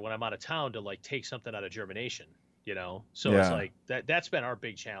be here when I'm out of town to like take something out of germination. So it's Yeah. like that's been our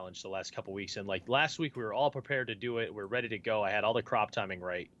big challenge the last couple of weeks. And like last week we were all prepared to do it, we're ready to go. I had all the crop timing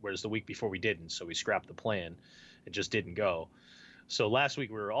right, whereas the week before we didn't, so we scrapped the plan and just didn't go. So last week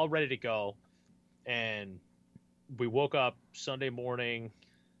we were all ready to go, and we woke up Sunday morning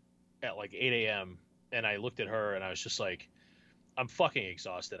at like 8 a.m. and I looked at her and I was just like, I'm fucking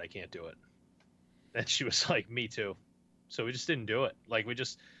exhausted, I can't do it. And she was like, me too. So we just didn't do it. Like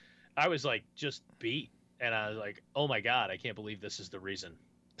I was like just beat. And I was like, oh my God, I can't believe this is the reason.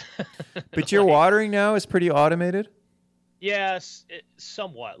 But your watering now is pretty automated? Yes,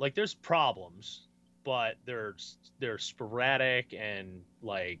 somewhat. Like there's problems, but they're sporadic, and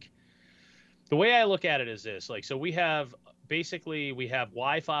like the way I look at it is this. Like, so we have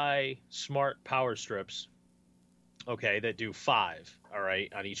Wi-Fi smart power strips, okay, that do 5, all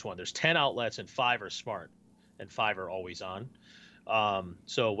right, on each one. There's 10 outlets and 5 are smart and 5 are always on.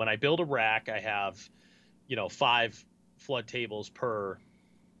 So when I build a rack, I have 5 flood tables per,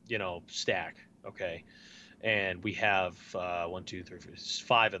 stack. Okay. And we have 1, 2, 3, 4,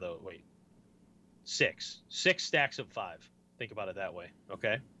 5 of those. Wait, 6 stacks of 5. Think about it that way.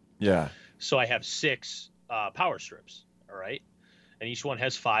 Okay. Yeah. So I have 6 power strips. All right. And each one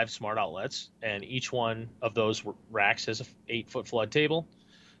has 5 smart outlets. And each one of those racks has a 8-foot flood table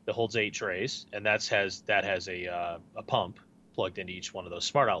that holds 8 trays. And that has a pump plugged into each one of those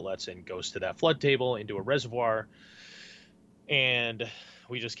smart outlets and goes to that flood table into a reservoir. And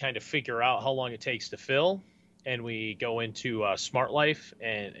we just kind of figure out how long it takes to fill. And we go into Smart Life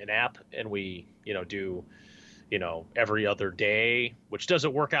and an app, and we, do, every other day, which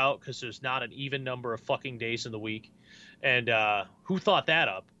doesn't work out because there's not an even number of fucking days in the week. And who thought that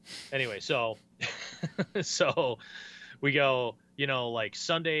up? Anyway, so we go, like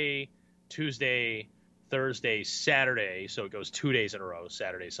Sunday, Tuesday, Thursday, Saturday, so it goes 2 days in a row,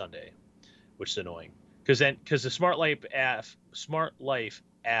 Saturday, Sunday, which is annoying because the Smart Life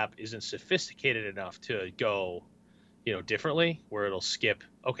app isn't sophisticated enough to go, differently, where it'll skip.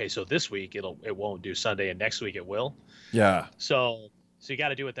 Okay, so this week it won't do Sunday, and next week it will. Yeah. So you got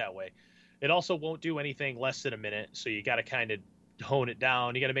to do it that way. It also won't do anything less than a minute, so you got to kind of hone it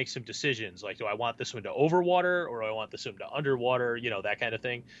down. You got to make some decisions, like, do I want this one to overwater or do I want this one to underwater? That kind of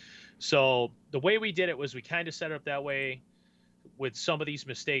thing. So the way we did it was we kind of set it up that way with some of these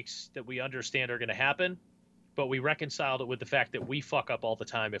mistakes that we understand are going to happen, but we reconciled it with the fact that we fuck up all the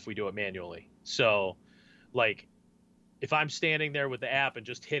time if we do it manually. So like if I'm standing there with the app and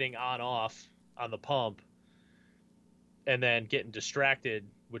just hitting on off on the pump and then getting distracted,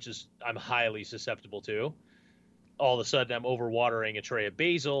 which is I'm highly susceptible to, all of a sudden I'm overwatering a tray of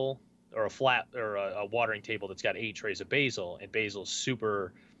basil or a watering table that's got 8 trays of basil, and basil's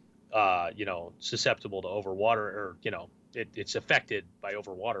super susceptible to overwater, or it's affected by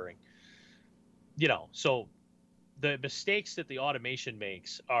overwatering. So the mistakes that the automation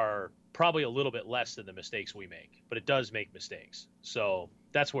makes are probably a little bit less than the mistakes we make, but it does make mistakes. So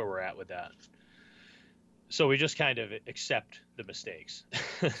that's where we're at with that. So we just kind of accept the mistakes.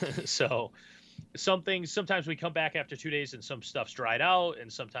 So sometimes we come back after 2 days and some stuff's dried out,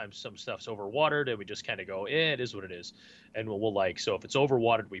 and sometimes some stuff's overwatered, and we just kind of go, it is what it is. And we'll so if it's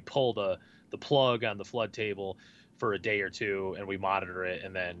overwatered, we pull the plug on the flood table for a day or two, and we monitor it,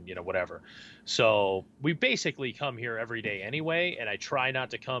 and then whatever. So we basically come here every day anyway, and I try not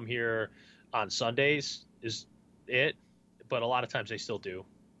to come here on Sundays is it, but a lot of times I still do.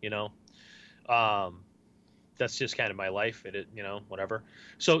 That's just kind of my life. Whatever.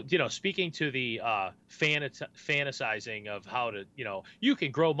 So, speaking to the fantasizing of how to, you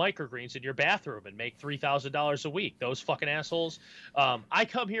can grow microgreens in your bathroom and make $3,000 a week. Those fucking assholes. I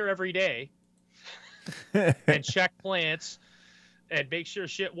come here every day and check plants and make sure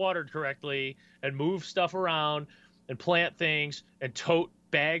shit watered correctly and move stuff around and plant things and tote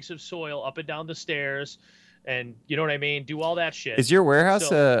bags of soil up and down the stairs, and you know what I mean. Do all that shit. Is your warehouse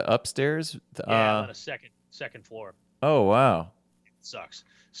So upstairs? yeah, I'm on a second floor. Oh wow. It sucks.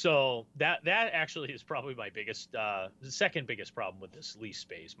 So that actually is probably my biggest, the second biggest problem with this lease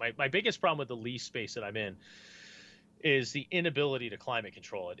space. My biggest problem with the lease space that I'm in is the inability to climate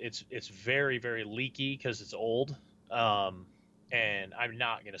control it. It's very, very leaky because it's old, and I'm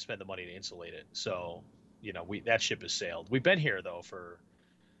not going to spend the money to insulate it. So, you know, that ship has sailed. We've been here though for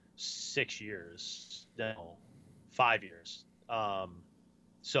 6 years, no, 5 years.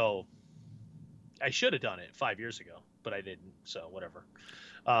 So I should have done it 5 years ago, but I didn't. So whatever.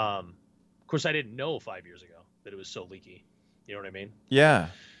 Of course, I didn't know 5 years ago that it was so leaky. You know what I mean? Yeah.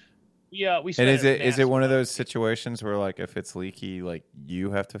 Yeah, we. And is it one of those situations where like if it's leaky, like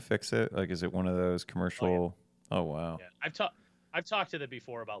you have to fix it? Like is it one of those commercial? Oh wow. Yeah. I've talked to them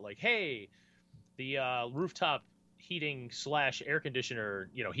before about like, hey, the rooftop heating / air conditioner,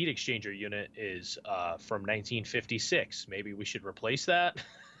 you know, heat exchanger unit is from 1956. Maybe we should replace that.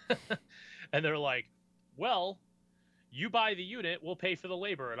 And they're like, well, you buy the unit, we'll pay for the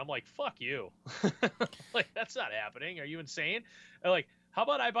labor. And I'm like, fuck you. Like, that's not happening. Are you insane? They're like, how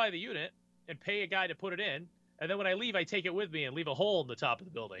about I buy the unit and pay a guy to put it in, and then when I leave, I take it with me and leave a hole in the top of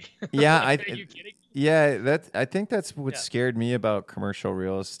the building? Yeah, Like, are you kidding? Yeah, I think that's what scared me about commercial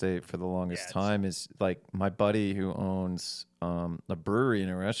real estate for the longest time is like my buddy who owns a brewery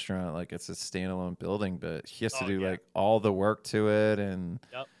and a restaurant, like it's a standalone building, but he has to do like all the work to it. And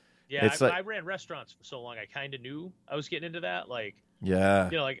yeah, I ran restaurants for so long, I kind of knew I was getting into that. Like, you know,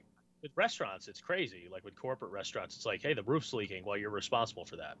 like with restaurants, it's crazy. Like with corporate restaurants, it's like, hey, the roof's leaking. Well, you're responsible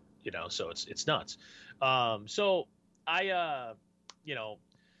for that, you know. So it's nuts. So I, you know,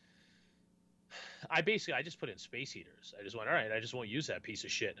 I just put in space heaters. I just went, all right, I just won't use that piece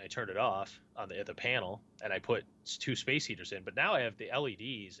of shit, and I turned it off on the panel, and I put 2 space heaters in. But now I have the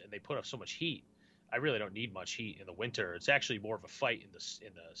LEDs, and they put up so much heat. I really don't need much heat in the winter. It's actually more of a fight in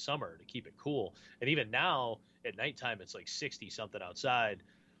the summer to keep it cool. And even now at nighttime, it's like 60 something outside.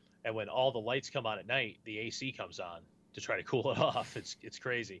 And when all the lights come on at night, the AC comes on to try to cool it off. It's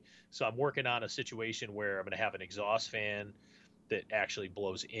crazy. So I'm working on a situation where I'm going to have an exhaust fan that actually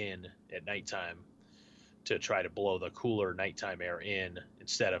blows in at nighttime to try to blow the cooler nighttime air in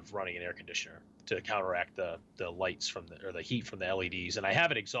instead of running an air conditioner to counteract the lights or the heat from the LEDs. And I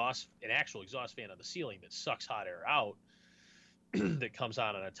have an actual exhaust fan on the ceiling that sucks hot air out that comes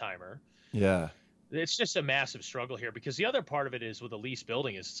on a timer. Yeah. It's just a massive struggle here because the other part of it is with a leased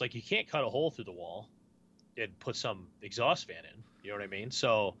building is it's like you can't cut a hole through the wall and put some exhaust fan in. You know what I mean?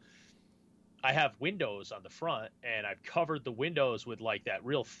 So I have windows on the front, and I've covered the windows with like that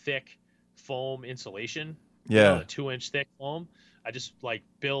real thick foam insulation. Yeah. You know, the 2-inch thick foam. I just like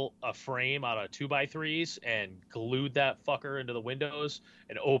built a frame out of 2x3s and glued that fucker into the windows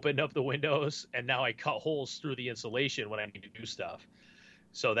and opened up the windows. And now I cut holes through the insulation when I need to do stuff.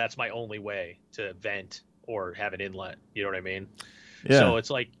 So that's my only way to vent or have an inlet. You know what I mean? Yeah. So it's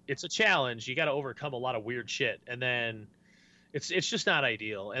like, it's a challenge. You got to overcome a lot of weird shit. And then it's just not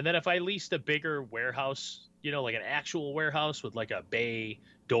ideal. And then if I leased a bigger warehouse, you know, like an actual warehouse with like a bay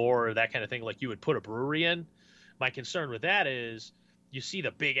door or that kind of thing, like you would put a brewery in, my concern with that is you see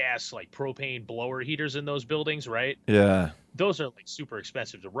the big ass like propane blower heaters in those buildings, right? Yeah. Those are like super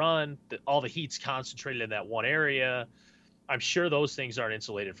expensive to run. All the heat's concentrated in that one area. I'm sure those things aren't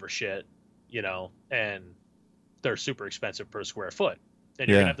insulated for shit, you know, and they're super expensive per square foot. And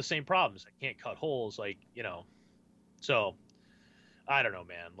you're gonna have the same problems. I can't cut holes, like, you know. So I don't know,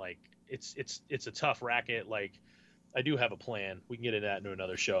 man. Like it's a tough racket. Like I do have a plan. We can get into that into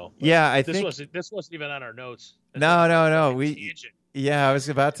another show. Yeah, this wasn't even on our notes. No. I was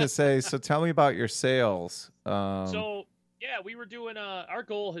about to say. So tell me about your sales. So yeah, we were doing. Our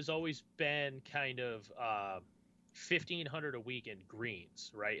goal has always been kind of 1,500 a week in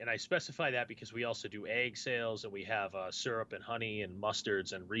greens, right? And I specify that because we also do egg sales, and we have syrup and honey and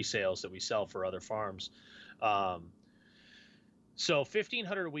mustards and resales that we sell for other farms. So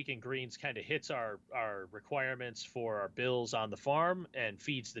 1,500 a week in greens kind of hits our requirements for our bills on the farm and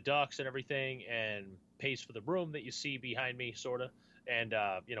feeds the ducks and everything and pays for the room that you see behind me, sort of, and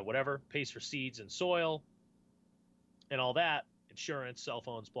you know, whatever, pays for seeds and soil and all that, insurance, cell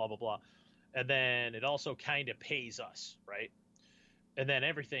phones, blah, blah, blah. And then it also kind of pays us, right? And then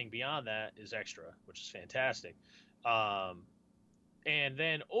everything beyond that is extra, which is fantastic. And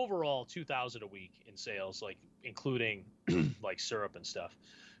then overall 2,000 a week in sales, like including like syrup and stuff.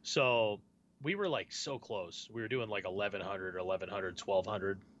 So we were like so close. We were doing like 1,100 or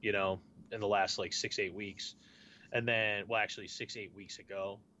 1,200, you know, in the last like 6-8 weeks. And then, well, actually 6-8 weeks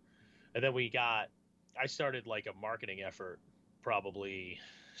ago. And then I started like a marketing effort probably.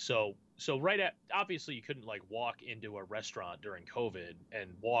 So right at, obviously you couldn't like walk into a restaurant during COVID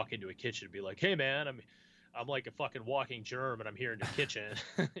and walk into a kitchen and be like, hey man, I'm like a fucking walking germ and I'm here in your kitchen.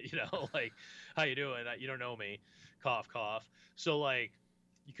 Like, how you doing? You don't know me. Cough, cough. So like,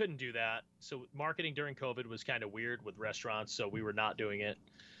 you couldn't do that. So marketing during COVID was kind of weird with restaurants. So we were not doing it.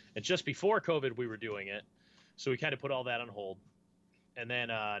 And just before COVID, we were doing it. So we kind of put all that on hold. And then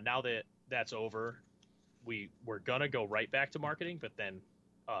now that that's over, we're going to go right back to marketing. But then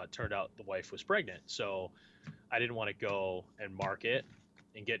turned out the wife was pregnant. So I didn't want to go and market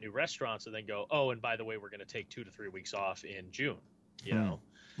and get new restaurants and then go, oh, and by the way, we're going to take 2 to 3 weeks off in June, you know?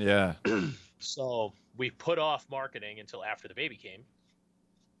 Yeah. So we put off marketing until after the baby came.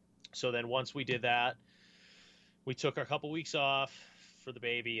 So then once we did that, we took a couple weeks off for the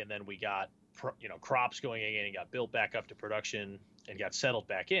baby, and then we got, crops going in and got built back up to production and got settled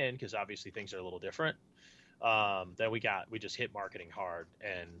back in because obviously things are a little different. Then we just hit marketing hard,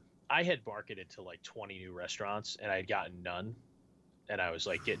 and I had marketed to like 20 new restaurants and I had gotten none. And I was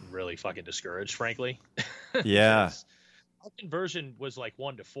like getting really fucking discouraged, frankly. Yeah. Our conversion was like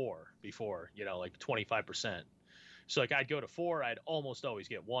 1 to 4 before, like 25%. So like I'd go to 4, I'd almost always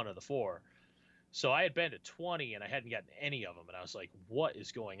get 1 of the 4. So I had been to 20 and I hadn't gotten any of them. And I was like, what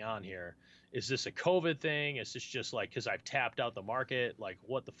is going on here? Is this a COVID thing? Is this just like, cause I've tapped out the market? Like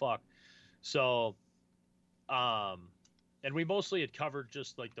what the fuck? So, and we mostly had covered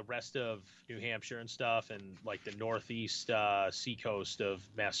just like the rest of New Hampshire and stuff and like the northeast seacoast of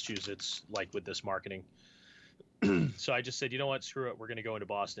Massachusetts, like with this marketing. So I just said, you know what, screw it. We're going to go into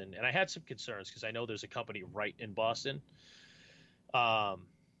Boston. And I had some concerns because I know there's a company right in Boston.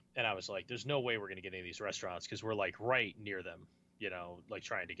 And I was like, there's no way we're going to get any of these restaurants because we're like right near them, like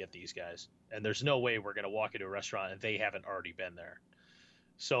trying to get these guys. And there's no way we're going to walk into a restaurant and they haven't already been there.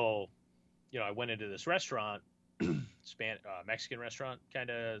 So, I went into this restaurant. Mexican restaurant, kind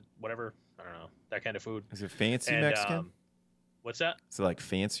of whatever. I don't know, that kind of food. Is it fancy Mexican? What's that? Is it like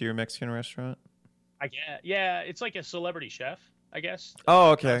fancier Mexican restaurant? Yeah, it's like a celebrity chef, I guess.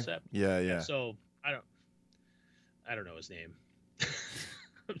 Oh, okay. Concept. Yeah. So I don't know his name.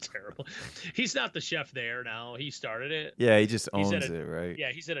 I'm terrible. He's not the chef there now. He started it. Yeah, he just owns it, right?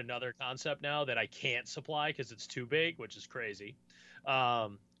 Yeah, he's at another concept now that I can't supply because it's too big, which is crazy.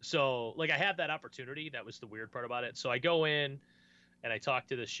 So like I have that opportunity. That was the weird part about it. So I go in and I talk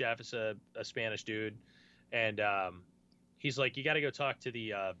to this chef. It's a Spanish dude. And he's like, you got to go talk to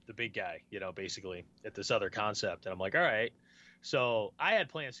the big guy, basically at this other concept. And I'm like, all right. So I had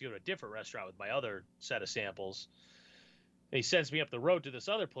plans to go to a different restaurant with my other set of samples. And he sends me up the road to this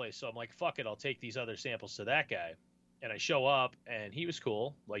other place. So I'm like, fuck it. I'll take these other samples to that guy. And I show up and he was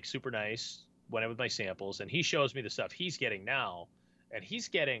cool, like super nice, went in with my samples. And he shows me the stuff he's getting now. And he's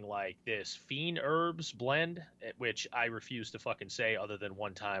getting like this fiend herbs blend, which I refuse to fucking say other than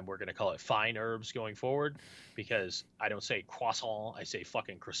one time we're going to call it fine herbs going forward because I don't say croissant. I say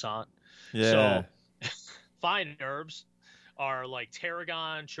fucking croissant. Yeah. So fine herbs are like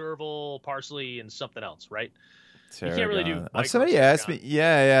tarragon, chervil, parsley, and something else, right? Tarragon. You can't really do. Somebody asked me.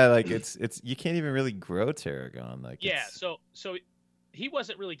 Yeah. Like it's you can't even really grow tarragon. Like yeah. So he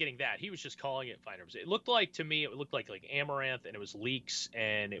wasn't really getting that. He was just calling it fine herbs. It looked like to me, it looked like amaranth, and it was leeks,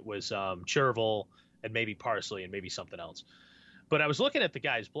 and it was chervil, and maybe parsley, and maybe something else. But I was looking at the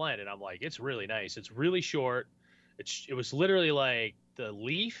guy's blend, and I'm like, it's really nice. It's really short. It was literally like the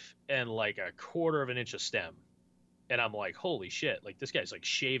leaf and like a quarter of an inch of stem. And I'm like, holy shit! Like this guy's like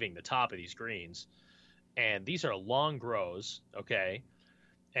shaving the top of these greens, and these are long grows, okay?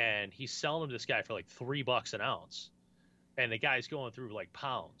 And he's selling them to this guy for like $3 an ounce. And the guy's going through like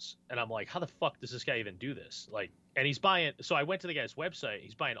pounds. And I'm like, how the fuck does this guy even do this? Like, and he's buying. So I went to the guy's website.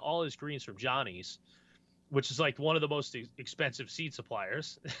 He's buying all his greens from Johnny's, which is like one of the most expensive seed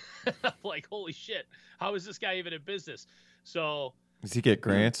suppliers. I'm like, holy shit. How is this guy even in business? So does he get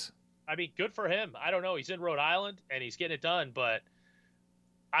grants? I mean, good for him. I don't know. He's in Rhode Island and he's getting it done. But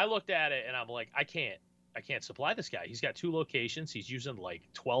I looked at it and I'm like, I can't supply this guy. He's got 2 locations. He's using like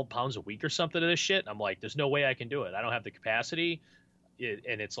 12 pounds a week or something of this shit. I'm like, there's no way I can do it. I don't have the capacity.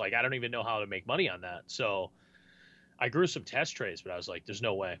 And it's like, I don't even know how to make money on that. So I grew some test trays, but I was like, there's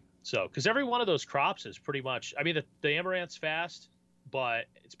no way. So, cause every one of those crops is pretty much, I mean, the amaranth's fast, but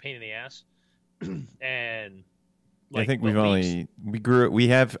it's a pain in the ass. And like, I think I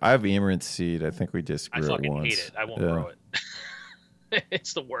have amaranth seed. I think we just grew it once. I fucking hate it. I won't grow it.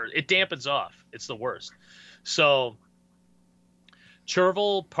 It's the worst. It dampens off. It's the worst. So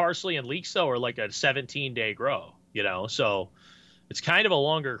chervil, parsley, and leeks though are like a 17-day grow, so it's kind of a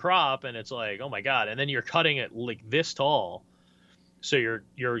longer crop, and it's like, oh my God. And then you're cutting it like this tall. So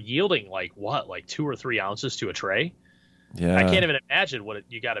you're yielding like 2 or 3 ounces to a tray. Yeah. I can't even imagine what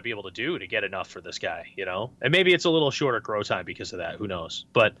you got to be able to do to get enough for this guy, And maybe it's a little shorter grow time because of that. Who knows?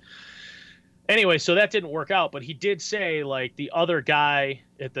 But anyway, so that didn't work out. But he did say, like, the other guy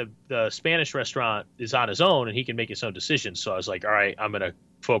at the Spanish restaurant is on his own and he can make his own decisions. So I was like, all right, I'm going to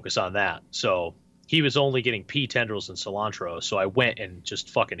focus on that. So he was only getting pea tendrils and cilantro. So I went and just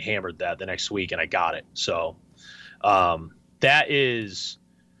fucking hammered that the next week and I got it. So that is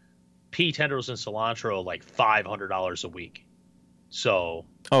pea tendrils and cilantro, like $500 a week. So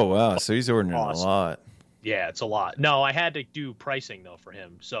oh wow, so he's ordering awesome. A lot. Yeah, it's a lot. No, I had to do pricing though for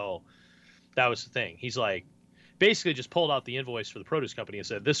him. So that was the thing. He's like, basically just pulled out the invoice for the produce company and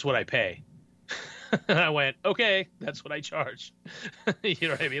said, "This is what I pay." And I went, "Okay, that's what I charge." You know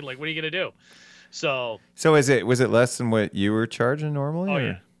what I mean? Like, what are you gonna do? So was it less than what you were charging normally? Oh or?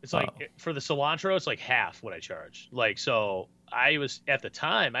 yeah, it's like for the cilantro, it's like half what I charge. Like, so I was at the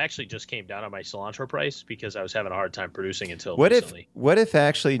time, I actually just came down on my cilantro price because I was having a hard time producing until recently. What if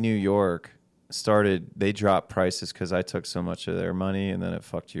actually New York they dropped prices because I took so much of their money and then it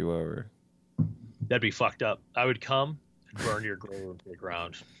fucked you over? That'd be fucked up. I would come and burn your grow room to the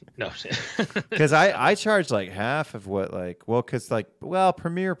ground. No, because I charge like half of what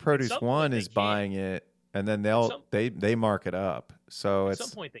Premier Produce One is buying it, and then they mark it up. So at some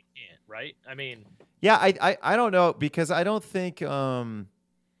point they can't, right? I mean, yeah, I don't know because I don't think I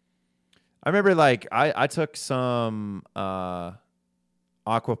remember like I took some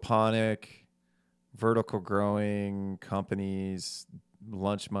aquaponic vertical growing companies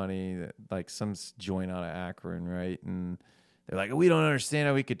lunch money, like some joint out of Akron, right? And they're like, we don't understand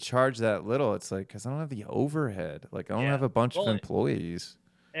how we could charge that little. It's like, because I don't have the overhead. Like, I don't have a bunch of employees.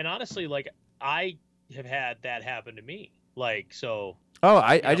 And honestly, like, I have had that happen to me. Like, so. Oh,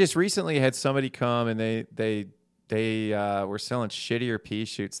 I just recently had somebody come and they were selling shittier pea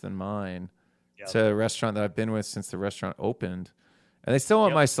shoots than mine to a restaurant that I've been with since the restaurant opened. And they still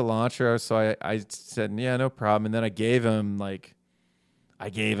want my cilantro. So I said, yeah, no problem. And then I gave him like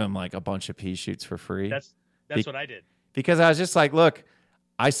a bunch of pea shoots for free. That's what I did. Because I was just like, look,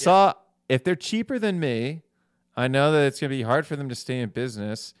 I saw if they're cheaper than me, I know that it's going to be hard for them to stay in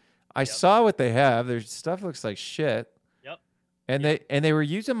business. I saw what they have. Their stuff looks like shit. Yep. And they were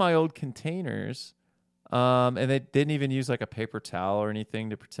using my old containers. And they didn't even use like a paper towel or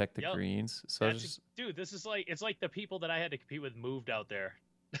anything to protect the greens. So dude, this is like, it's like the people that I had to compete with moved out there.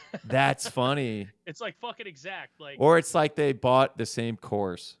 That's funny. It's like fucking exact. Like, or it's like they bought the same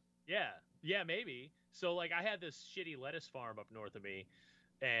course. Yeah, maybe. So like I had this shitty lettuce farm up north of me,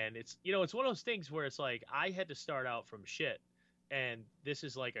 and it's it's one of those things where it's like I had to start out from shit, and this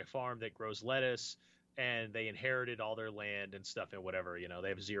is like a farm that grows lettuce, and they inherited all their land and stuff and whatever. They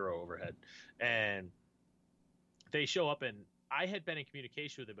have zero overhead, and they show up, and I had been in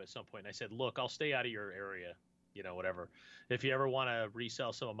communication with them at some point. And I said, look, I'll stay out of your area. Whatever. If you ever want to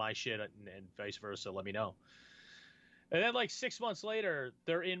resell some of my shit and vice versa, let me know. And then like 6 months later,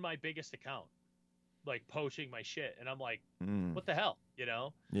 they're in my biggest account, like poaching my shit. And I'm like, what the hell,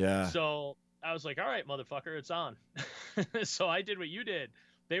 Yeah. So I was like, all right, motherfucker, it's on. So I did what you did.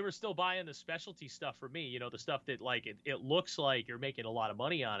 They were still buying the specialty stuff for me, the stuff that like, it looks like you're making a lot of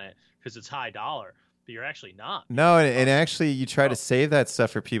money on it because it's high dollar. But you're actually not. No, and actually you try to save that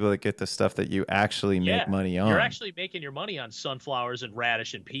stuff for people that get the stuff that you actually make money on. You're actually making your money on sunflowers and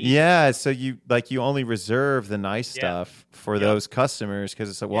radish and peas. Yeah, so you only reserve the nice stuff for those customers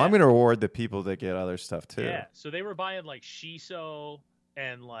because it's like, well, I'm going to reward the people that get other stuff too. Yeah, so they were buying like shiso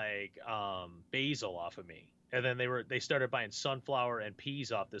and like basil off of me. And then they started buying sunflower and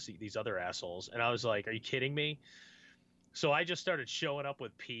peas off these other assholes. And I was like, are you kidding me? So I just started showing up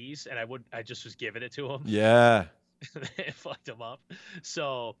with peas, and I just was giving it to them. Yeah. It fucked them up.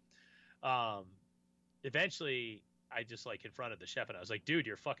 So, eventually I just like confronted the chef and I was like, dude,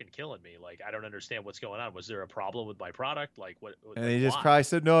 you're fucking killing me. Like, I don't understand what's going on. Was there a problem with my product? Like what? And he just probably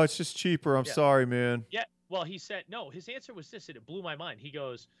said, no, it's just cheaper. I'm sorry, man. Yeah. Well, he said, no, his answer was this, and it blew my mind. He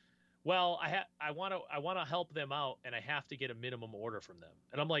goes, well, I want to help them out, and I have to get a minimum order from them.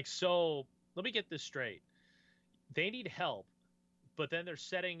 And I'm like, so let me get this straight. They need help, but then they're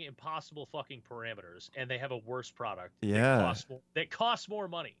setting impossible fucking parameters, and they have a worse product. Yeah, that costs more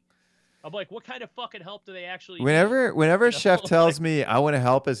money. I'm like, what kind of fucking help do they actually need? Whenever a chef tells me I want to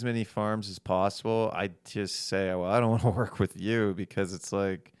help as many farms as possible, I just say, well, I don't want to work with you because it's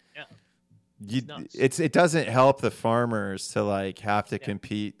like, it doesn't help the farmers to like have to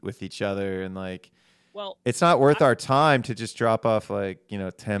compete with each other, and like, well, it's not worth our time to just drop off like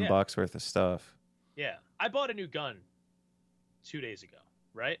 $10 worth of stuff. Yeah. I bought a new gun 2 days ago,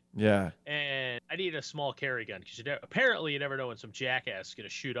 right? Yeah. And I needed a small carry gun because apparently you never know when some jackass is going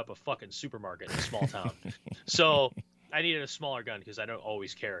to shoot up a fucking supermarket in a small town. So I needed a smaller gun because I don't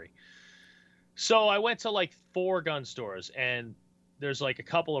always carry. So I went to like 4 gun stores, and there's like a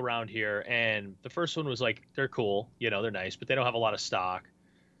couple around here, and the first one was like, they're cool, they're nice, but they don't have a lot of stock.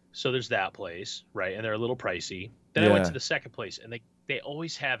 So there's that place, right? And they're a little pricey. Then I went to the second place, and they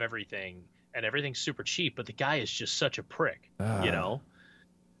always have everything, and everything's super cheap, but the guy is just such a prick,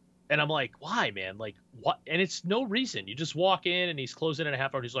 And I'm like, why, man? Like, what? And it's no reason. You just walk in, and he's closing in a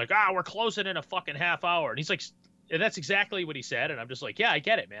half hour. And he's like, we're closing in a fucking half hour. And he's like, and that's exactly what he said. And I'm just like, yeah, I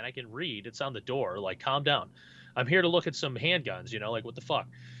get it, man. I can read. It's on the door. Like, calm down. I'm here to look at some handguns, like, what the fuck?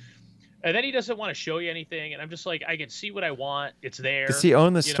 And then he doesn't want to show you anything. And I'm just like, I can see what I want. It's there. Does he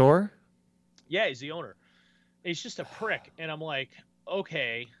own the store? Yeah, he's the owner. He's just a prick. And I'm like,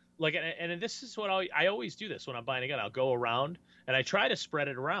 okay. Like, and this is what I always do this when I'm buying a gun. I'll go around and I try to spread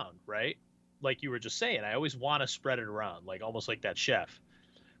it around, right? Like you were just saying, I always want to spread it around, like almost like that chef.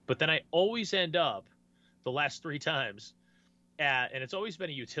 But then I always end up the last 3 times and it's always been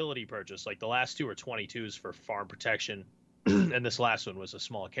a utility purchase. Like the last 2 are 22s for farm protection. And this last one was a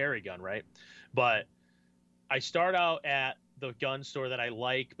small carry gun, right? But I start out at the gun store that I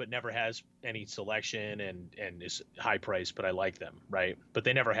like, but never has any selection and is high priced, but I like them, right? But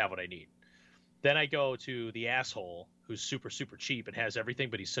they never have what I need. Then I go to the asshole who's super, super cheap and has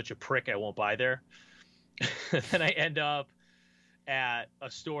everything, but he's such a prick I won't buy there. Then I end up at a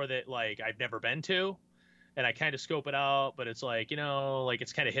store that like I've never been to, and I kind of scope it out, but it's like, like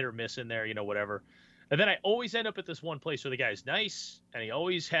it's kind of hit or miss in there, whatever. And then I always end up at this one place where the guy's nice, and he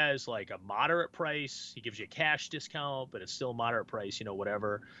always has like a moderate price. He gives you a cash discount, but it's still a moderate price,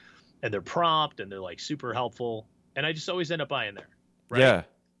 whatever. And they're prompt and they're like super helpful. And I just always end up buying there. Right? Yeah.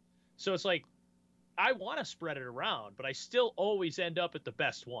 So it's like, I want to spread it around, but I still always end up at the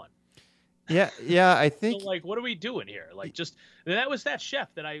best one. Yeah, I think. So like, what are we doing here? Like, just that was that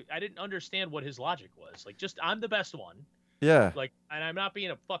chef that I didn't understand what his logic was. Like, just I'm the best one. Yeah. Like, and I'm not being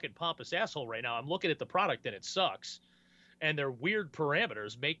a fucking pompous asshole right now. I'm looking at the product and it sucks, and their weird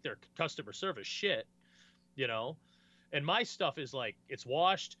parameters make their customer service shit, And my stuff is like, it's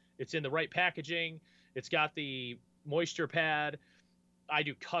washed, it's in the right packaging, it's got the moisture pad. I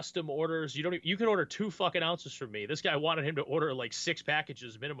do custom orders. You can order 2 fucking ounces from me. This guy wanted him to order like 6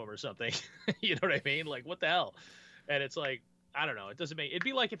 packages minimum or something. You know what I mean? Like, what the hell? And it's like, I don't know. It'd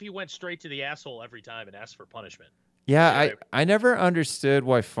be like if he went straight to the asshole every time and asked for punishment. Yeah, I never understood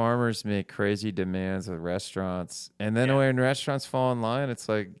why farmers make crazy demands of restaurants. And then when restaurants fall in line, it's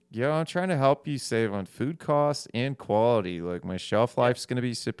like, I'm trying to help you save on food costs and quality. Like, my shelf life's going to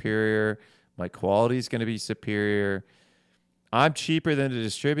be superior. My quality's going to be superior. I'm cheaper than the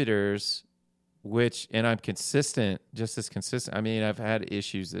distributors, and I'm consistent, just as consistent. I mean, I've had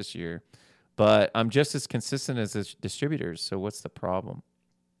issues this year, but I'm just as consistent as the distributors. So what's the problem?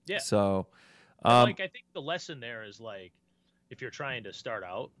 Yeah. So... I think the lesson there is like, if you're trying to start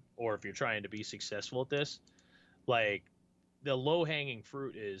out or if you're trying to be successful at this, like the low hanging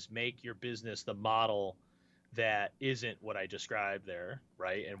fruit is make your business the model that isn't what I described there.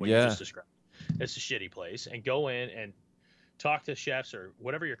 Right. And what you just described, it's a shitty place, and go in and talk to chefs or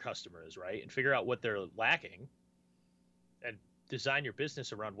whatever your customer is. Right. And figure out what they're lacking and design your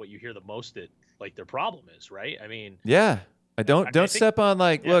business around what you hear the most that like their problem is. Right. I mean, Don't step on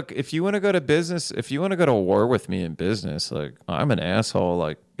like, look, if you want to go to business, if you want to go to war with me in business, like I'm an asshole.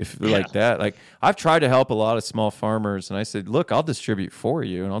 Like like that, like I've tried to help a lot of small farmers, and I said, look, I'll distribute for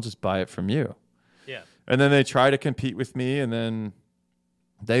you and I'll just buy it from you. Yeah. And then they try to compete with me and then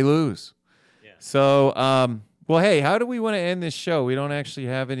they lose. Yeah. So, well, hey, how do we want to end this show? We don't actually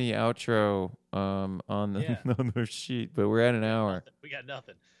have any outro on the sheet, but we're at an hour. We got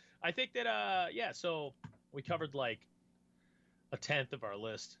nothing. I think that, so we covered like a 10th of our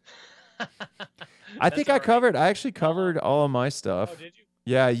list. I think I actually covered all of my stuff. Oh, did you?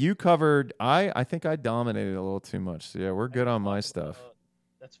 Yeah, you covered. I think I dominated a little too much. So yeah, we're good on my stuff.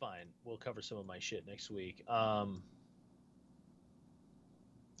 That's fine. We'll cover some of my shit next week. Oh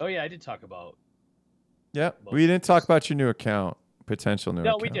yeah, I did talk about. Yeah, we didn't talk about your new account, potential new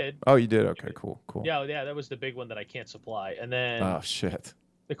account. No, we did. Oh, you did? Okay, cool. Yeah, that was the big one that I can't supply. And then. Oh shit.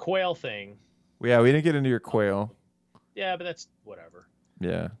 The quail thing. Yeah, we didn't get into your quail. Yeah, but that's whatever.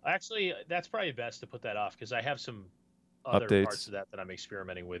 Yeah. Actually, that's probably best to put that off because I have some other parts of that I'm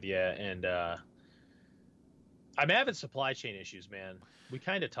experimenting with. Yeah, and I'm having supply chain issues, man. We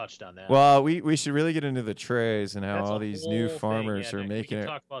kind of touched on that. Well, we should really get into the trays and how all these new farmers are making it.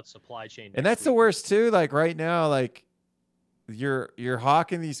 Talk about supply chain, and that's the worst too. Like right now, like you're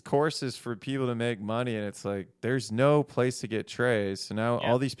hawking these courses for people to make money, and it's like there's no place to get trays. So now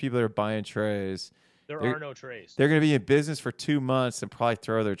all these people are buying trays. There are no trays. They're going to be in business for 2 months and probably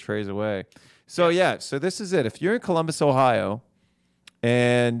throw their trays away. So so this is it. If you're in Columbus, Ohio,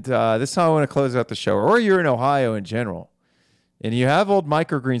 and this is how I want to close out the show, or you're in Ohio in general, and you have old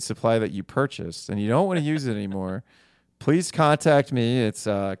microgreen supply that you purchased and you don't want to use it anymore, please contact me. It's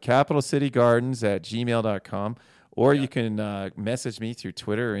capitalcitygardens@gmail.com, or you can message me through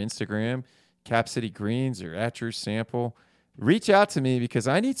Twitter or Instagram, Cap City Greens or @DrewSample. Reach out to me because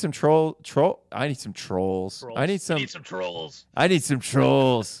I need some I need some trolls. I need some trolls. I need some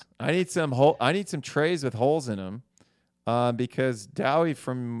trolls. I need some trays with holes in them. Because Dowie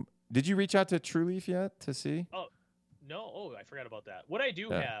did you reach out to True Leaf yet to see? Oh, no. Oh, I forgot about that. What I do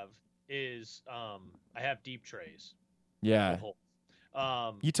have is I have deep trays. Yeah.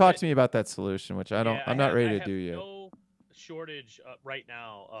 You talked to me about that solution, which I'm not ready to do yet. No shortage right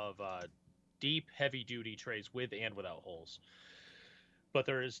now of deep, heavy-duty trays with and without holes. But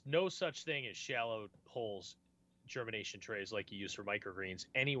there is no such thing as shallow holes germination trays like you use for microgreens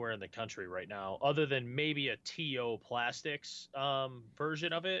anywhere in the country right now, other than maybe a TO Plastics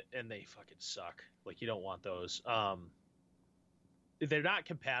version of it, and they fucking suck. Like, you don't want those. They're not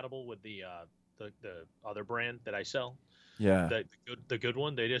compatible with the other brand that I sell. Yeah. The good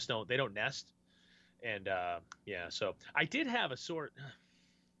one. They don't nest. And so I did have I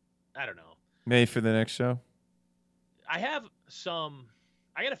don't know. Maybe for the next show? I have some.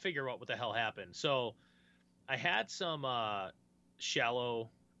 I got to figure out what the hell happened. So I had some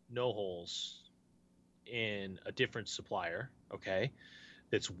shallow no holes in a different supplier. Okay,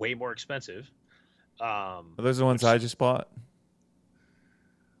 that's way more expensive. Are those the ones I just bought?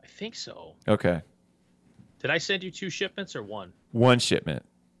 I think so. Okay. Did I send you 2 shipments or 1? 1 shipment.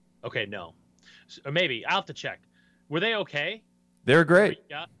 Okay, no. Or maybe I'll have to check. Were they okay? They're great.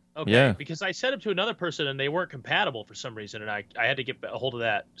 Yeah. Okay, yeah. Because I sent them to another person and they weren't compatible for some reason, and I had to get a hold of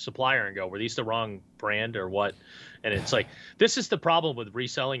that supplier and go, were these the wrong brand or what? And it's like, this is the problem with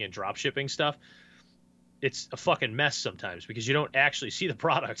reselling and drop shipping stuff. It's a fucking mess sometimes because you don't actually see the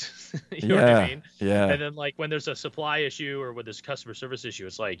product. You know what I mean? Yeah. And then like when there's a supply issue or with this customer service issue,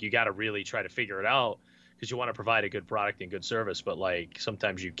 it's like you got to really try to figure it out because you want to provide a good product and good service, but like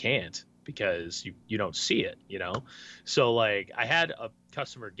sometimes you can't because you don't see it, you know? So like I had a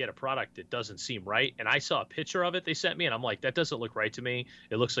customer get a product that doesn't seem right, and I saw a picture of it they sent me, and I'm like, that doesn't look right to me.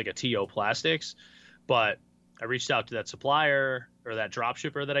 It looks like a TO Plastics. But I reached out to that supplier or that drop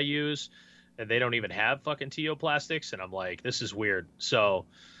shipper that I use, and they don't even have fucking TO Plastics, and I'm like, this is weird. So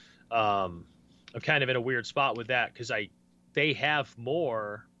I'm kind of in a weird spot with that because they have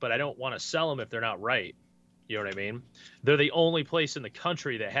more, but I don't want to sell them if they're not right. You know what I mean? They're the only place in the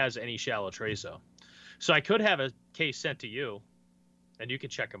country that has any shallow trays, though. So I could have a case sent to you, and you can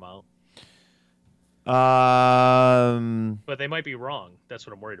check them out. But they might be wrong. That's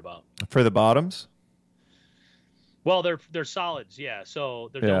what I'm worried about. For the bottoms? Well, they're solids, yeah. So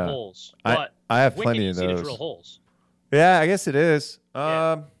there's no holes. But I have plenty of those. Easy to drill holes. Yeah, I guess it is.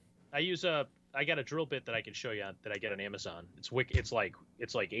 I got a drill bit that I can show you that I get on Amazon. It's like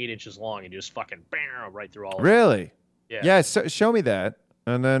 8 inches long, and you just fucking bam right through all of it. Really? Yeah. Yeah. So, show me that,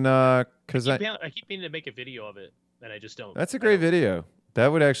 and then because I keep meaning to make a video of it, and I just don't. That's a great video.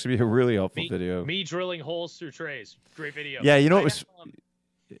 That would actually be a really helpful video. Me drilling holes through trays. Great video. Yeah. You know what was.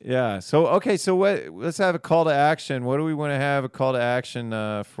 Yeah. So okay. So let's have a call to action. What do we want to have a call to action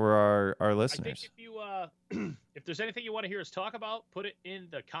for our listeners? I think if you if there's anything you want to hear us talk about, put it in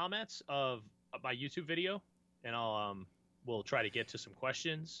the comments of my YouTube video, and we'll try to get to some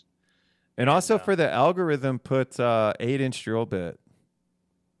questions. And also for the algorithm, put 8-inch drill bit,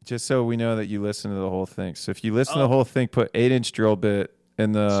 just so we know that you listen to the whole thing. So if you listen to the whole thing, put 8-inch drill bit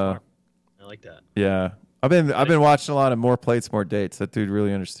in the. Smart. I like that. Yeah, I've been watching a lot of More Plates, More Dates. That dude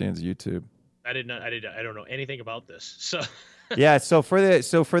really understands YouTube. I don't know anything about this, so. Yeah, so for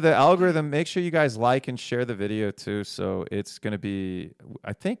the algorithm, make sure you guys like and share the video too. So it's gonna be,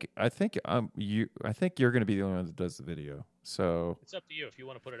 I think you're gonna be the only one that does the video. So it's up to you. If you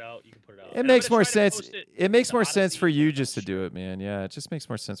want to put it out, you can put it out. It makes more sense. It makes more sense for you just to do it, man. Yeah, it just makes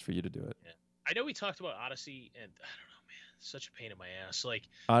more sense for you to do it. Yeah. I know we talked about Odyssey, and I don't know, man, it's such a pain in my ass. Like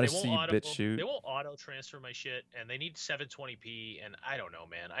Odyssey BitChute. They won't auto transfer my shit, and they need 720p, and I don't know,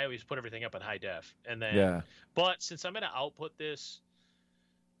 man. I always put everything up in high def, and then But since I'm gonna output this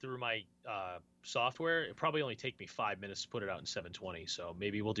through my software, it probably only take me 5 minutes to put it out in 720. So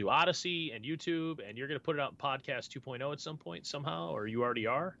maybe we'll do Odyssey and YouTube, and you're gonna put it out in Podcast 2.0 at some point somehow, or you already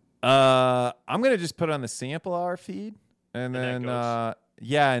are. I'm gonna just put it on the sample hour feed, and then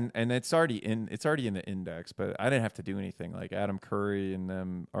and it's already in the index, but I didn't have to do anything. Like Adam Curry and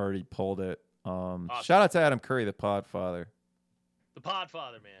them already pulled it. Awesome. Shout out to Adam Curry, the Podfather. The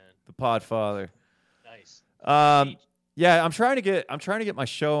Podfather, man. The Podfather. Nice. Yeah, I'm trying to get my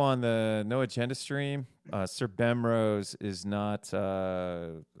show on the No Agenda stream. Sir Bemrose is not.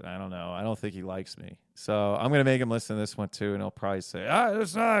 I don't know. I don't think he likes me, so I'm gonna make him listen to this one too, and he'll probably say, I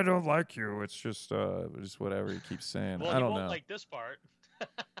don't like you. It's just whatever he keeps saying. Well, I don't he won't know. like this part.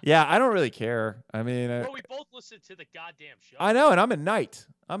 Yeah, I don't really care. I mean, well, we both listen to the goddamn show. I know, and I'm a knight.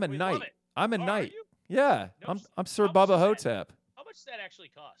 I'm a We knight. love it. I'm a Oh, knight. are you? Yeah, No, I'm Sir how much Bubba is that? Hotep. How much does that actually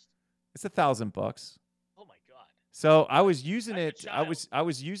cost? It's $1,000. Oh my god. So I was using Like a it. I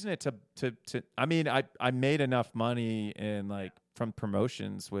was using it to. I mean, I made enough money in like from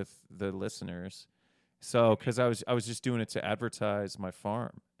promotions with the listeners. So because I was just doing it to advertise my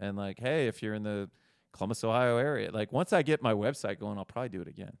farm and like, hey, if you're in the Columbus, Ohio area, like once I get my website going, I'll probably do it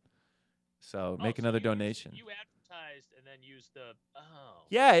again. So make another donation. You advertised and then used the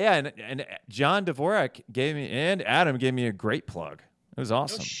Yeah, and John Dvorak gave me and Adam gave me a great plug. It was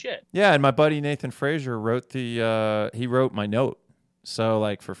awesome. No shit. Yeah, and my buddy Nathan Frazier wrote he wrote my note, so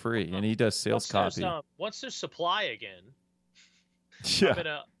like for free, and he does sales copy. Once there's supply again,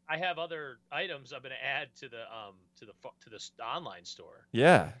 Yeah. I have other items I'm gonna add to the online store.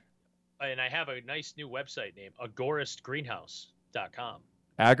 Yeah. And I have a nice new website named agoristgreenhouse.com.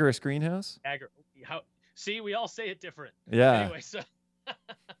 Agorist Greenhouse? See, we all say it different. Yeah. Anyway,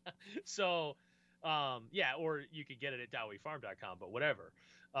 so yeah, or you could get it at dowiefarm.com, but whatever.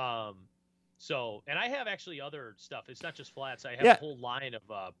 And I have actually other stuff. It's not just flats. I have a whole line of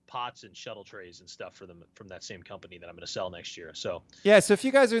pots and shuttle trays and stuff for them from that same company that I'm going to sell next year. So yeah, so if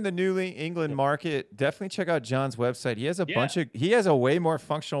you guys are in the New England market, definitely check out John's website. He has he has a way more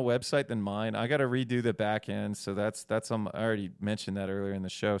functional website than mine. I got to redo the back end, so that's I already mentioned that earlier in the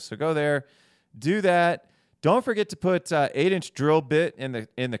show. So go there, do that. Don't forget to put 8-inch drill bit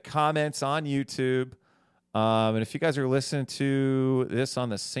in the comments on YouTube. And if you guys are listening to this on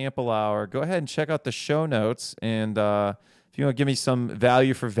the sample hour, go ahead and check out the show notes. And if you want to give me some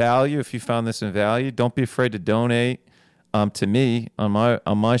value for value, if you found this in value, don't be afraid to donate to me on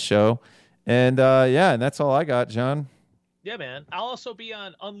my show. And and that's all I got, John. Yeah, man. I'll also be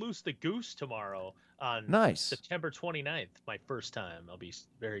on Unloose the Goose tomorrow on September 29th, my first time. I'll be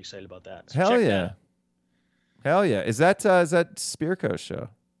very excited about that. So Hell yeah. Hell yeah. Is that Spearco's show?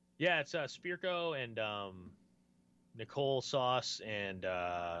 Yeah, it's Spearco and Nicole Sauce and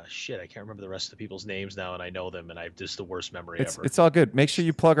I can't remember the rest of the people's names now, and I know them, and I have just the worst memory ever. It's all good. Make sure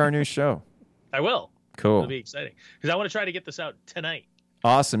you plug our new show. I will. Cool. It'll be exciting because I want to try to get this out tonight.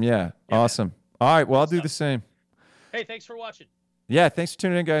 Awesome. Yeah awesome. Man. All right. Well, I'll do the same. Hey, thanks for watching. Yeah, thanks for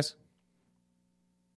tuning in, guys.